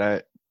think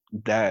that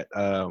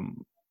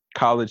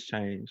college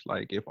change,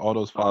 like if all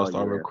those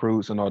five-star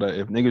recruits and all that,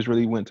 if niggas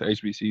really went to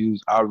HBCUs,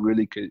 I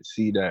really could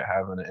see that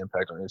having an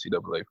impact on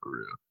NCAA for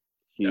real.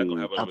 Yeah,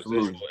 gonna have a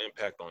residual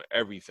impact on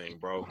everything,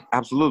 bro.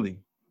 Absolutely,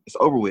 it's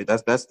over with.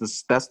 That's the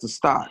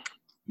stock.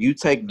 You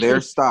take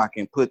their stock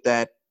and put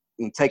that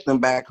and take them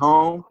back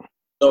home,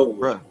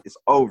 bro. It's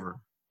over.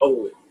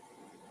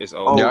 It's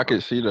over. Yeah, I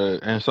could see that,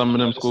 and some of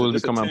them schools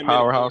becoming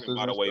powerhouses.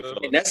 By the way,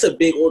 and that's a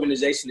big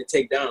organization to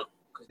take down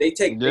because they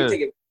take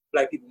it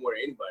black people more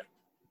than anybody.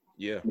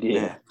 Yeah.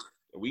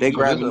 They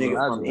grab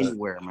niggas from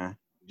anywhere, man.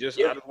 I just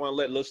want to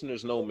let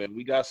listeners know, man,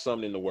 we got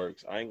something in the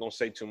works. I ain't gonna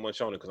say too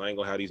much on it because I ain't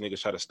gonna have these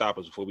niggas try to stop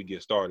us before we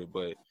get started.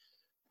 But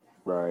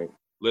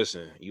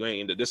listen,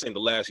 this ain't the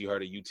last you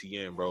heard of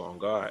UTN, bro. On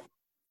God.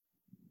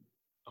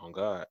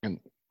 And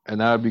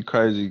that'd be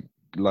crazy,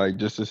 like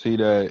just to see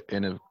that,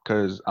 and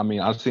because I mean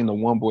I've seen the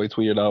one boy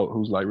tweeted out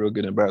who's like real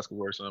good in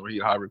basketball or something. He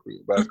a high recruit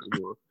in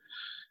basketball,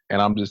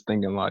 and I'm just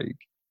thinking like,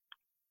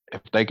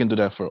 if they can do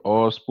that for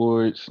all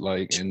sports,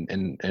 like,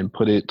 and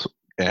put it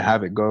and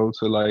have it go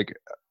to like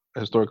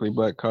historically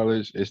black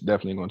college, it's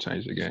definitely gonna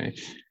change the game.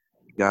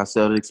 You gotta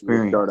sell the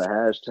experience. Start a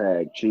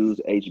hashtag.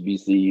 Choose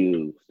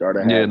HBCU. Start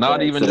a hashtag.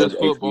 Not even just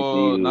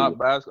football, not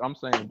basketball. I'm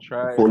saying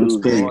track.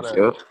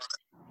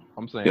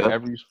 I'm saying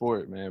every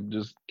sport, man.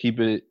 Just keep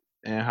it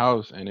in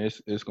house, and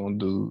it's gonna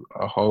do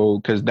a whole.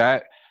 Because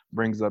that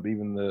brings up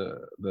even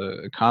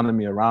the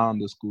economy around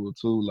the school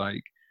too.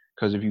 Like,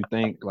 because if you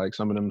think like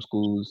some of them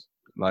schools,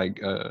 like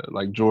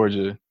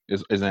Georgia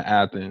is in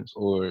Athens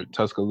or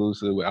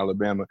Tuscaloosa with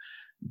Alabama,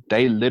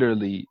 they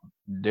literally,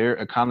 their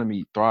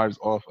economy thrives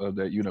off of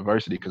that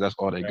university because that's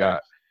all they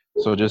got.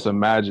 So just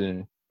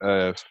imagine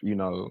if, you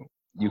know,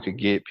 you could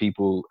get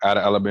people out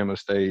of Alabama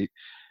State.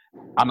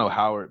 I know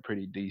Howard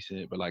pretty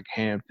decent, but like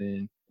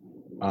Hampton,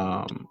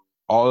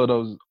 all of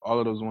those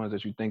ones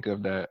that you think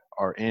of that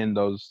are in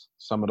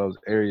some of those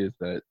areas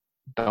that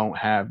don't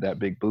have that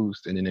big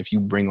boost. And then if you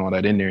bring all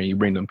that in there and you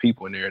bring them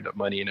people in there, the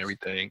money and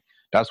everything,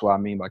 that's what I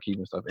mean by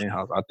keeping stuff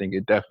in-house. I think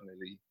it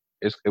definitely,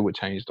 it would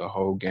change the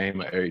whole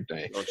game of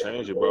everything. It's gonna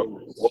change it,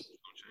 bro. It's gonna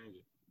change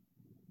it.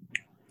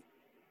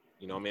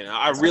 You know what I mean?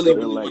 I really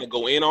want to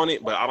go in on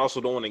it, but I also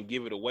don't want to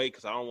give it away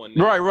because I don't want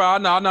to. Right.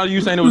 I know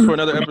you saying it was for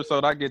another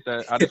episode. I get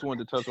that. I just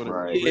wanted to touch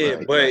on it.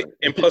 Yeah, but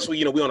and plus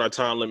we on our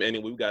time limit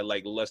anyway. We got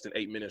like less than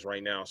 8 minutes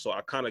right now, so I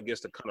kind of guess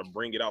to kind of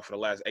bring it out for the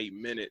last 8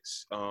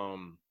 minutes.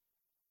 I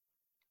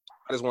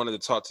just wanted to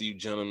talk to you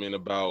gentlemen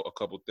about a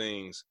couple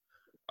things.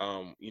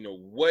 You know,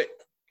 what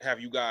have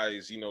you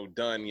guys, you know,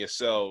 done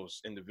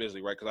yourselves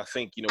individually, right? Because I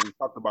think, you know, we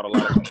talked about a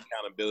lot of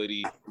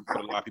accountability. We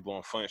put a lot of people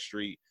on Front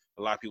Street.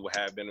 A lot of people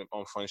have been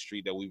on Front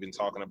Street that we've been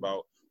talking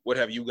about. What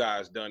have you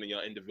guys done in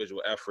your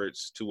individual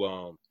efforts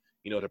to,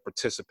 you know, to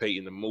participate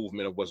in the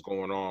movement of what's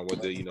going on,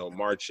 whether, you know,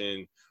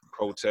 marching,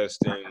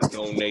 protesting,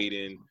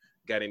 donating,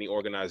 got any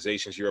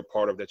organizations you're a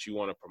part of that you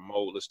want to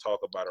promote? Let's talk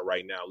about it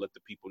right now. Let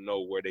the people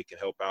know where they can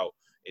help out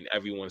in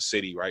everyone's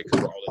city, right?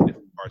 Because we're all in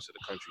different parts of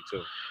the country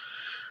too.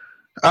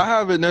 I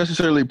haven't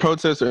necessarily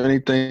protested or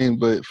anything,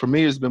 but for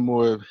me, it's been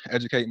more of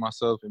educating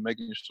myself and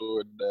making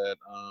sure that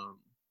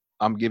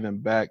I'm giving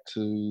back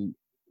to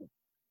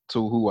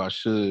who I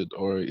should,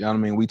 or, you know what I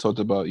mean? We talked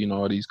about, you know,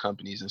 all these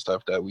companies and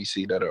stuff that we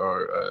see that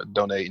are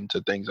donating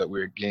to things that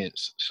we're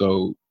against.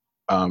 So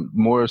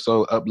more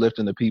so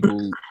uplifting the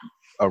people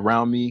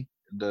around me,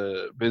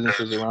 the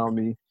businesses around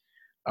me,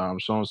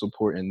 showing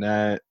support in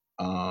that,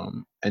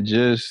 and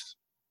just,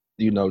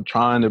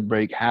 trying to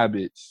break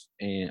habits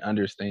and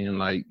understand,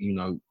 like,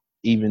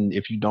 even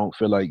if you don't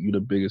feel like you're the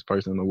biggest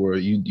person in the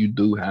world, you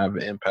do have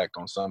an impact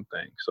on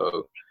something.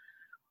 So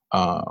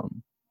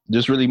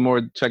just really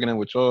more checking in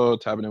with y'all,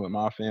 tapping in with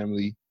my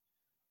family,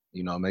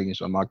 making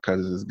sure my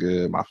cousins is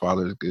good, my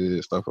father is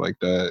good, stuff like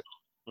that.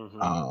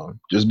 Mm-hmm.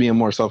 Just being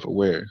more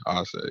self-aware,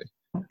 I'll say.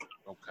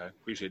 Okay,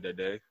 appreciate that,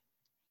 Dave.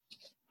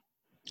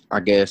 I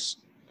guess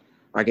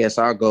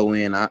I'll go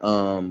in.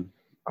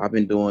 I've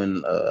been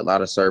doing a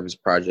lot of service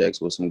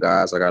projects with some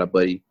guys. I got a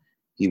buddy.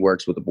 He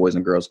works with the Boys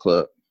and Girls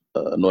Club,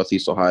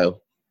 Northeast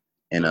Ohio,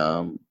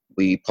 and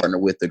we partner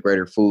with the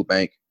Greater Food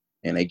Bank,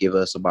 and they give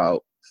us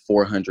about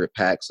 400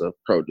 packs of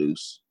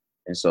produce,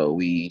 and so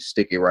we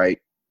stick it right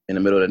in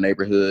the middle of the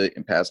neighborhood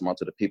and pass them on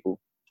to the people.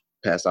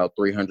 Passed out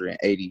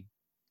 380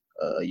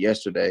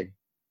 yesterday.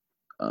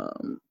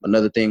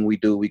 Another thing we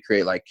do, we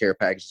create like care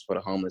packages for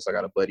the homeless. I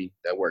got a buddy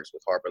that works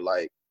with Harbor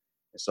Light.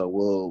 And so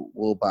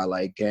we'll buy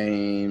like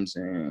games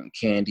and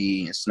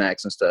candy and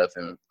snacks and stuff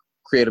and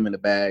create them in the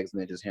bags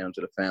and then just hand them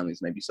to the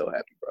families, and they be so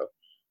happy, bro.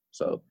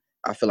 So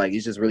I feel like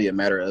it's just really a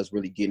matter of us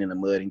really getting in the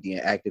mud and getting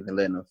active and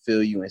letting them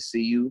feel you and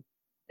see you.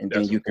 And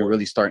then you can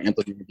really start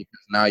implementing,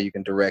 because now you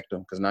can direct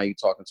them, because now you're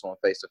talking to them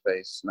face to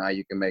face. Now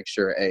you can make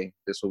sure, hey,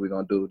 this is what we're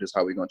going to do. This is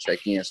how we're going to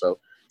check in. So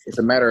it's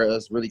a matter of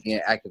us really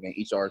getting active in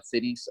each of our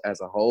cities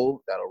as a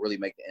whole. That'll really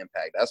make the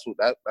impact. That's what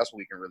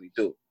we can really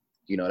do.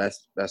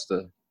 That's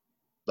the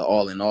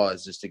all in all,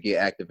 is just to get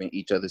active in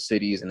each other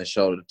cities and to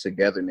show the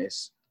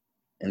togetherness,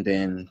 and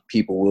then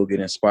people will get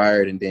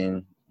inspired, and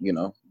then,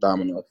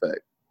 domino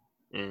effect.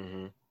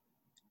 Mm-hmm.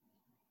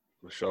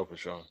 For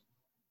sure.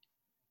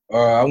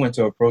 I went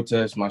to a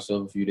protest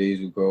myself a few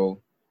days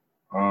ago.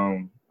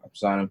 I'm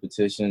signing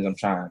petitions. I'm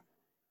trying to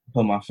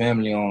put my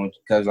family on,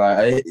 because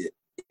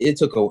it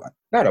took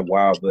not a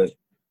while, but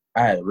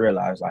I had to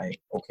realize, like,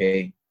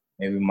 okay,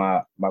 maybe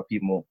my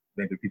people,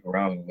 maybe people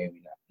around me,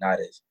 maybe not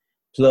as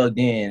plugged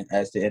in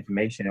as the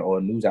information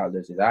or news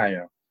outlets as I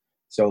am.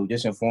 So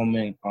just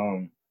informing,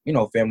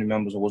 family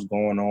members of what's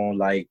going on,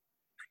 like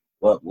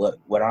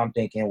what I'm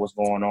thinking, what's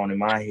going on in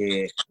my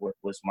head,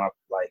 what's my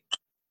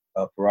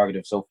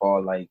prerogative so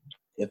far. Like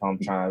if I'm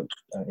trying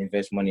to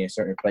invest money in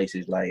certain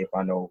places, like if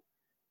I know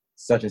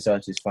such and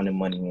such is funding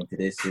money into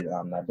this,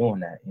 I'm not doing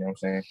that. You know what I'm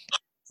saying?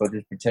 So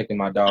just protecting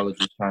my dollars,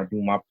 just trying to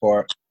do my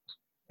part,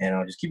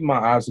 and just keeping my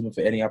eyes open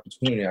for any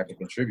opportunity I can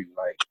contribute.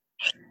 Like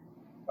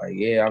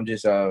yeah, I'm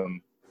just I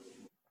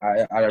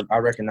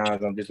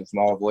recognize I'm just a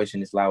small voice in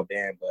this loud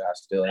band, but I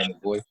still am a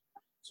voice.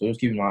 So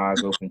just keeping my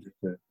eyes open just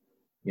to,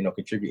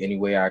 contribute any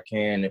way I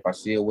can. If I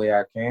see a way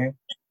I can,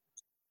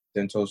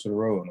 10 toes to the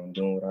road, and I'm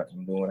doing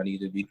what I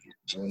need to be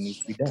doing, needs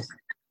to be done.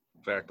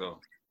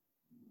 Facto.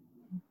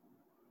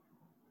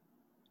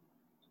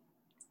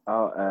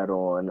 I'll add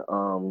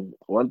on.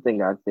 One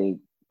thing I think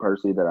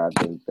personally that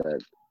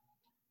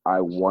I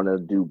want to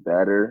do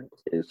better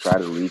is try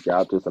to reach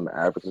out to some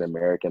African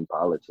American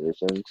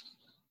politicians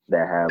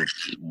that have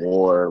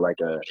more like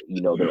they're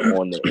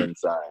on the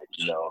inside.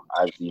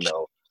 Obviously,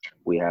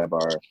 we have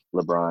our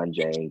LeBron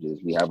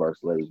Jameses, we have our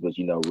slaves, but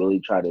really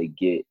try to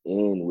get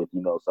in with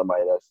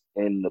somebody that's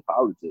in the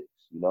politics.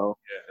 Yeah,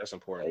 that's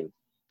important. Like,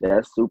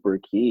 that's super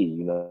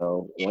key.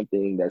 One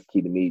thing that's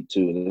key to me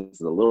too, and this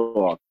is a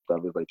little off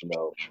stuff, is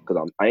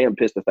because I am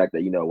pissed the fact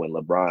that when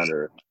LeBron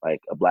or like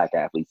a black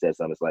athlete says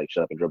something, it's like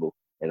shut up and dribble,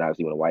 and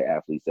obviously when a white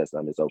athlete says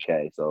something, it's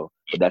okay. So,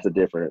 but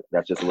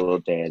that's just a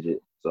little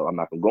tangent. So I'm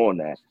not gonna go on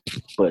that.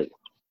 But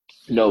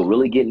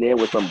really getting in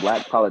with some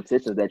black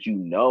politicians that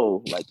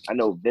like I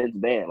know Vince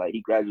Vann, like he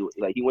graduated,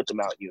 like he went to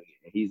Mount Union,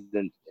 and he's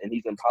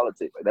in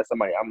politics. Like that's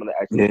somebody I'm gonna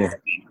actually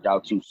reach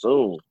out to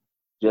soon.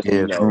 Just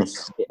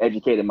get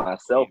educated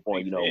myself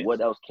on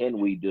what else can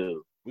we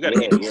do. We got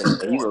and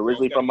he's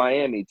originally from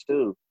Miami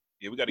too.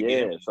 Yeah, we got to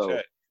get him in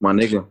chat. My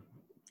nigga,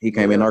 he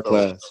came in our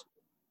class.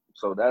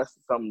 So that's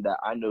something that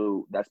I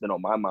knew that's been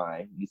on my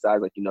mind.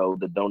 Besides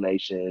the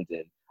donations,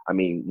 and I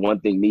mean,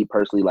 one thing, me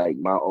personally, like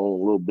my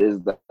own little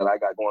business that I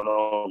got going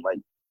on, like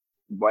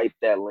wipe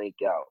that link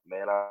out,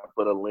 man. I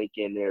put a link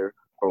in there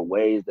for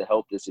ways to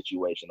help this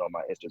situation on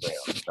my Instagram.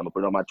 I'm gonna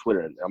put it on my Twitter,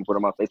 and I'm gonna put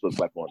it on my Facebook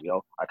platform.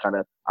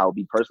 I'll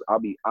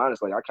be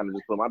honest, like I kind of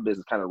just put my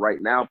business kind of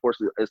right now.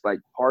 Unfortunately, it's like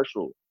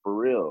partial for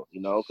real,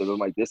 because I'm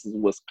like, this is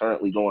what's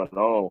currently going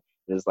on.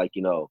 And it's like,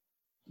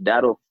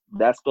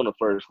 that's gonna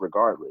first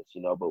regardless,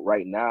 but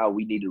right now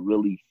we need to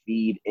really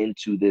feed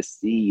into this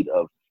seed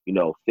of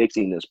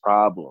fixing this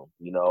problem.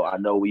 I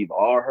know we've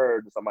all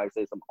heard somebody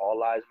say some all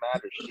lives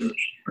matter shit,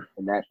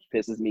 and that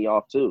pisses me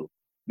off too,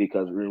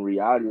 because in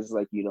reality, it's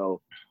like,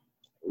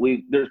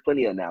 there's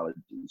plenty of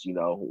analogies,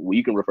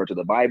 you can refer to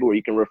the Bible, or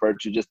you can refer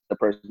to just the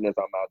person that's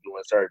talking about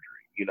doing surgery,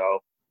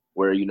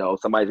 where,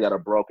 somebody's got a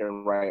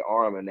broken right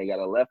arm and they got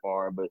a left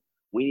arm, but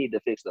we need to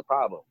fix the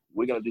problem.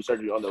 We're going to do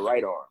surgery on the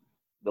right arm.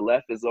 The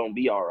left is going to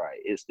be all right.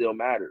 It still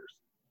matters.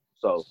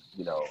 So,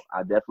 you know,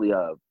 I definitely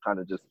kind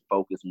of just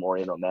focus more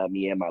in on that.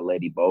 Me and my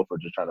lady both are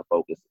just trying to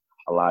focus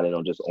a lot in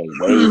on just on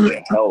ways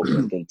to help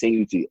and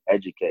continue to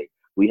educate.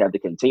 We have to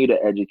continue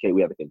to educate.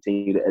 We have to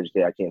continue to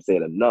educate. I can't say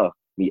it enough.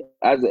 Me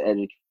as an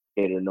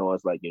educator know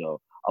it's like, you know,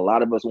 a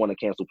lot of us want to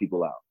cancel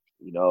people out,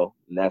 you know,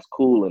 and that's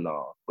cool and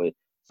all. But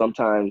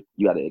sometimes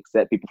you got to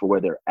accept people for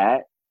where they're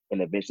at,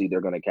 and eventually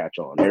they're going to catch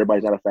on.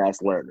 Everybody's not a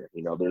fast learner.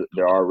 You know,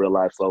 there are real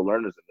life slow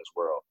learners in this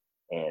world.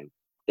 And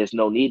there's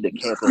no need to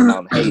cancel them out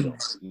and hate them.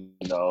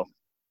 You know,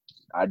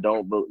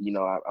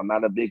 I'm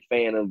not a big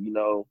fan of, you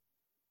know,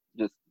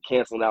 just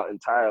canceling out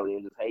entirely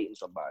and just hating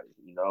somebody,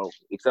 you know,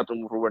 accept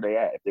them for where they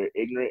at. If they're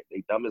ignorant,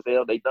 they dumb as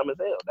hell, they dumb as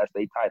hell. That's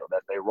their title,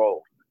 that's their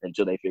role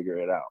until they figure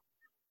it out.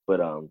 But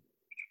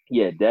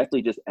yeah,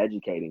 definitely just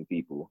educating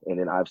people. And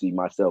then obviously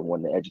myself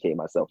wanting to educate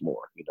myself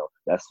more, you know,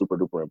 that's super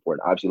duper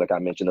important. Obviously, like I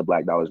mentioned, the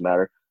Black Dollars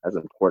Matter, that's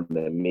important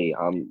to me.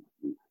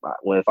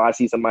 If I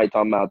see somebody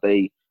talking about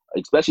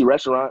especially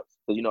restaurants,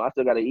 because, you know, I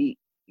still got to eat,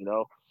 you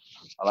know,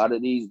 a lot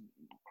of these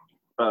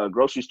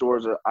grocery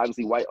stores are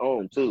obviously white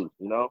owned too,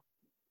 you know,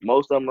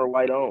 most of them are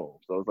white owned.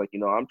 So it's like, you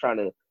know, I'm trying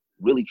to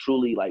really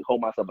truly like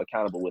hold myself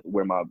accountable with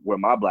where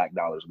my black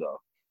dollars go,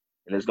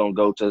 and it's gonna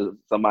go to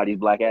somebody's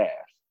black ass.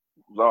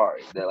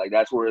 Sorry,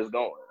 that's where it's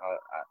going.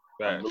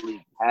 I'm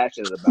really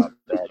passionate about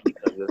that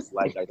because it's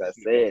like I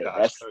said,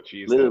 that's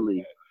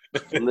literally.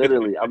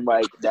 I'm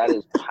like, that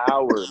is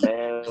power,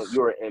 man.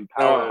 You're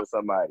empowering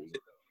somebody.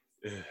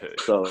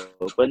 So,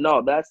 but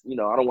no, that's, you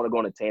know, I don't want to go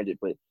on a tangent,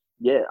 but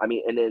yeah, I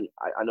mean, and then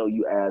I know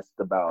you asked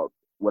about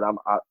what I'm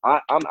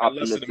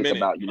optimistic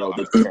about, you know,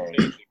 the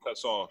change. It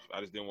cuts off.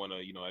 I just didn't want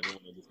to, you know,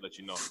 just let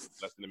you know.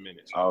 Less than a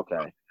minute. So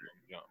okay.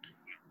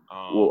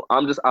 Well,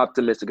 I'm just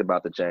optimistic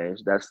about the change.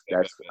 That's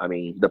I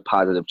mean, the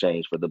positive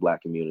change for the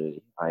Black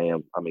community.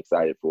 I'm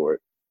excited for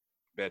it.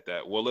 Bet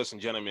that. Well, listen,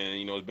 gentlemen,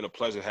 you know, it's been a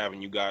pleasure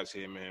having you guys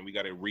here, man. We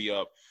got to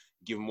re-up,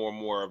 give more and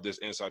more of this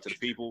insight to the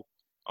people.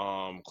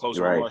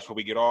 Closing remarks before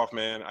we get off,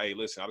 man. Hey,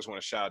 listen, I just want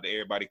to shout out to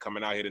everybody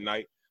coming out here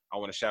tonight. I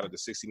want to shout out to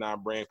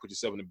 69 Brands. Put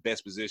yourself in the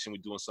best position.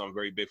 We're doing something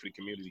very big for the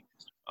community.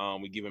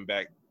 We're giving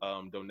back donations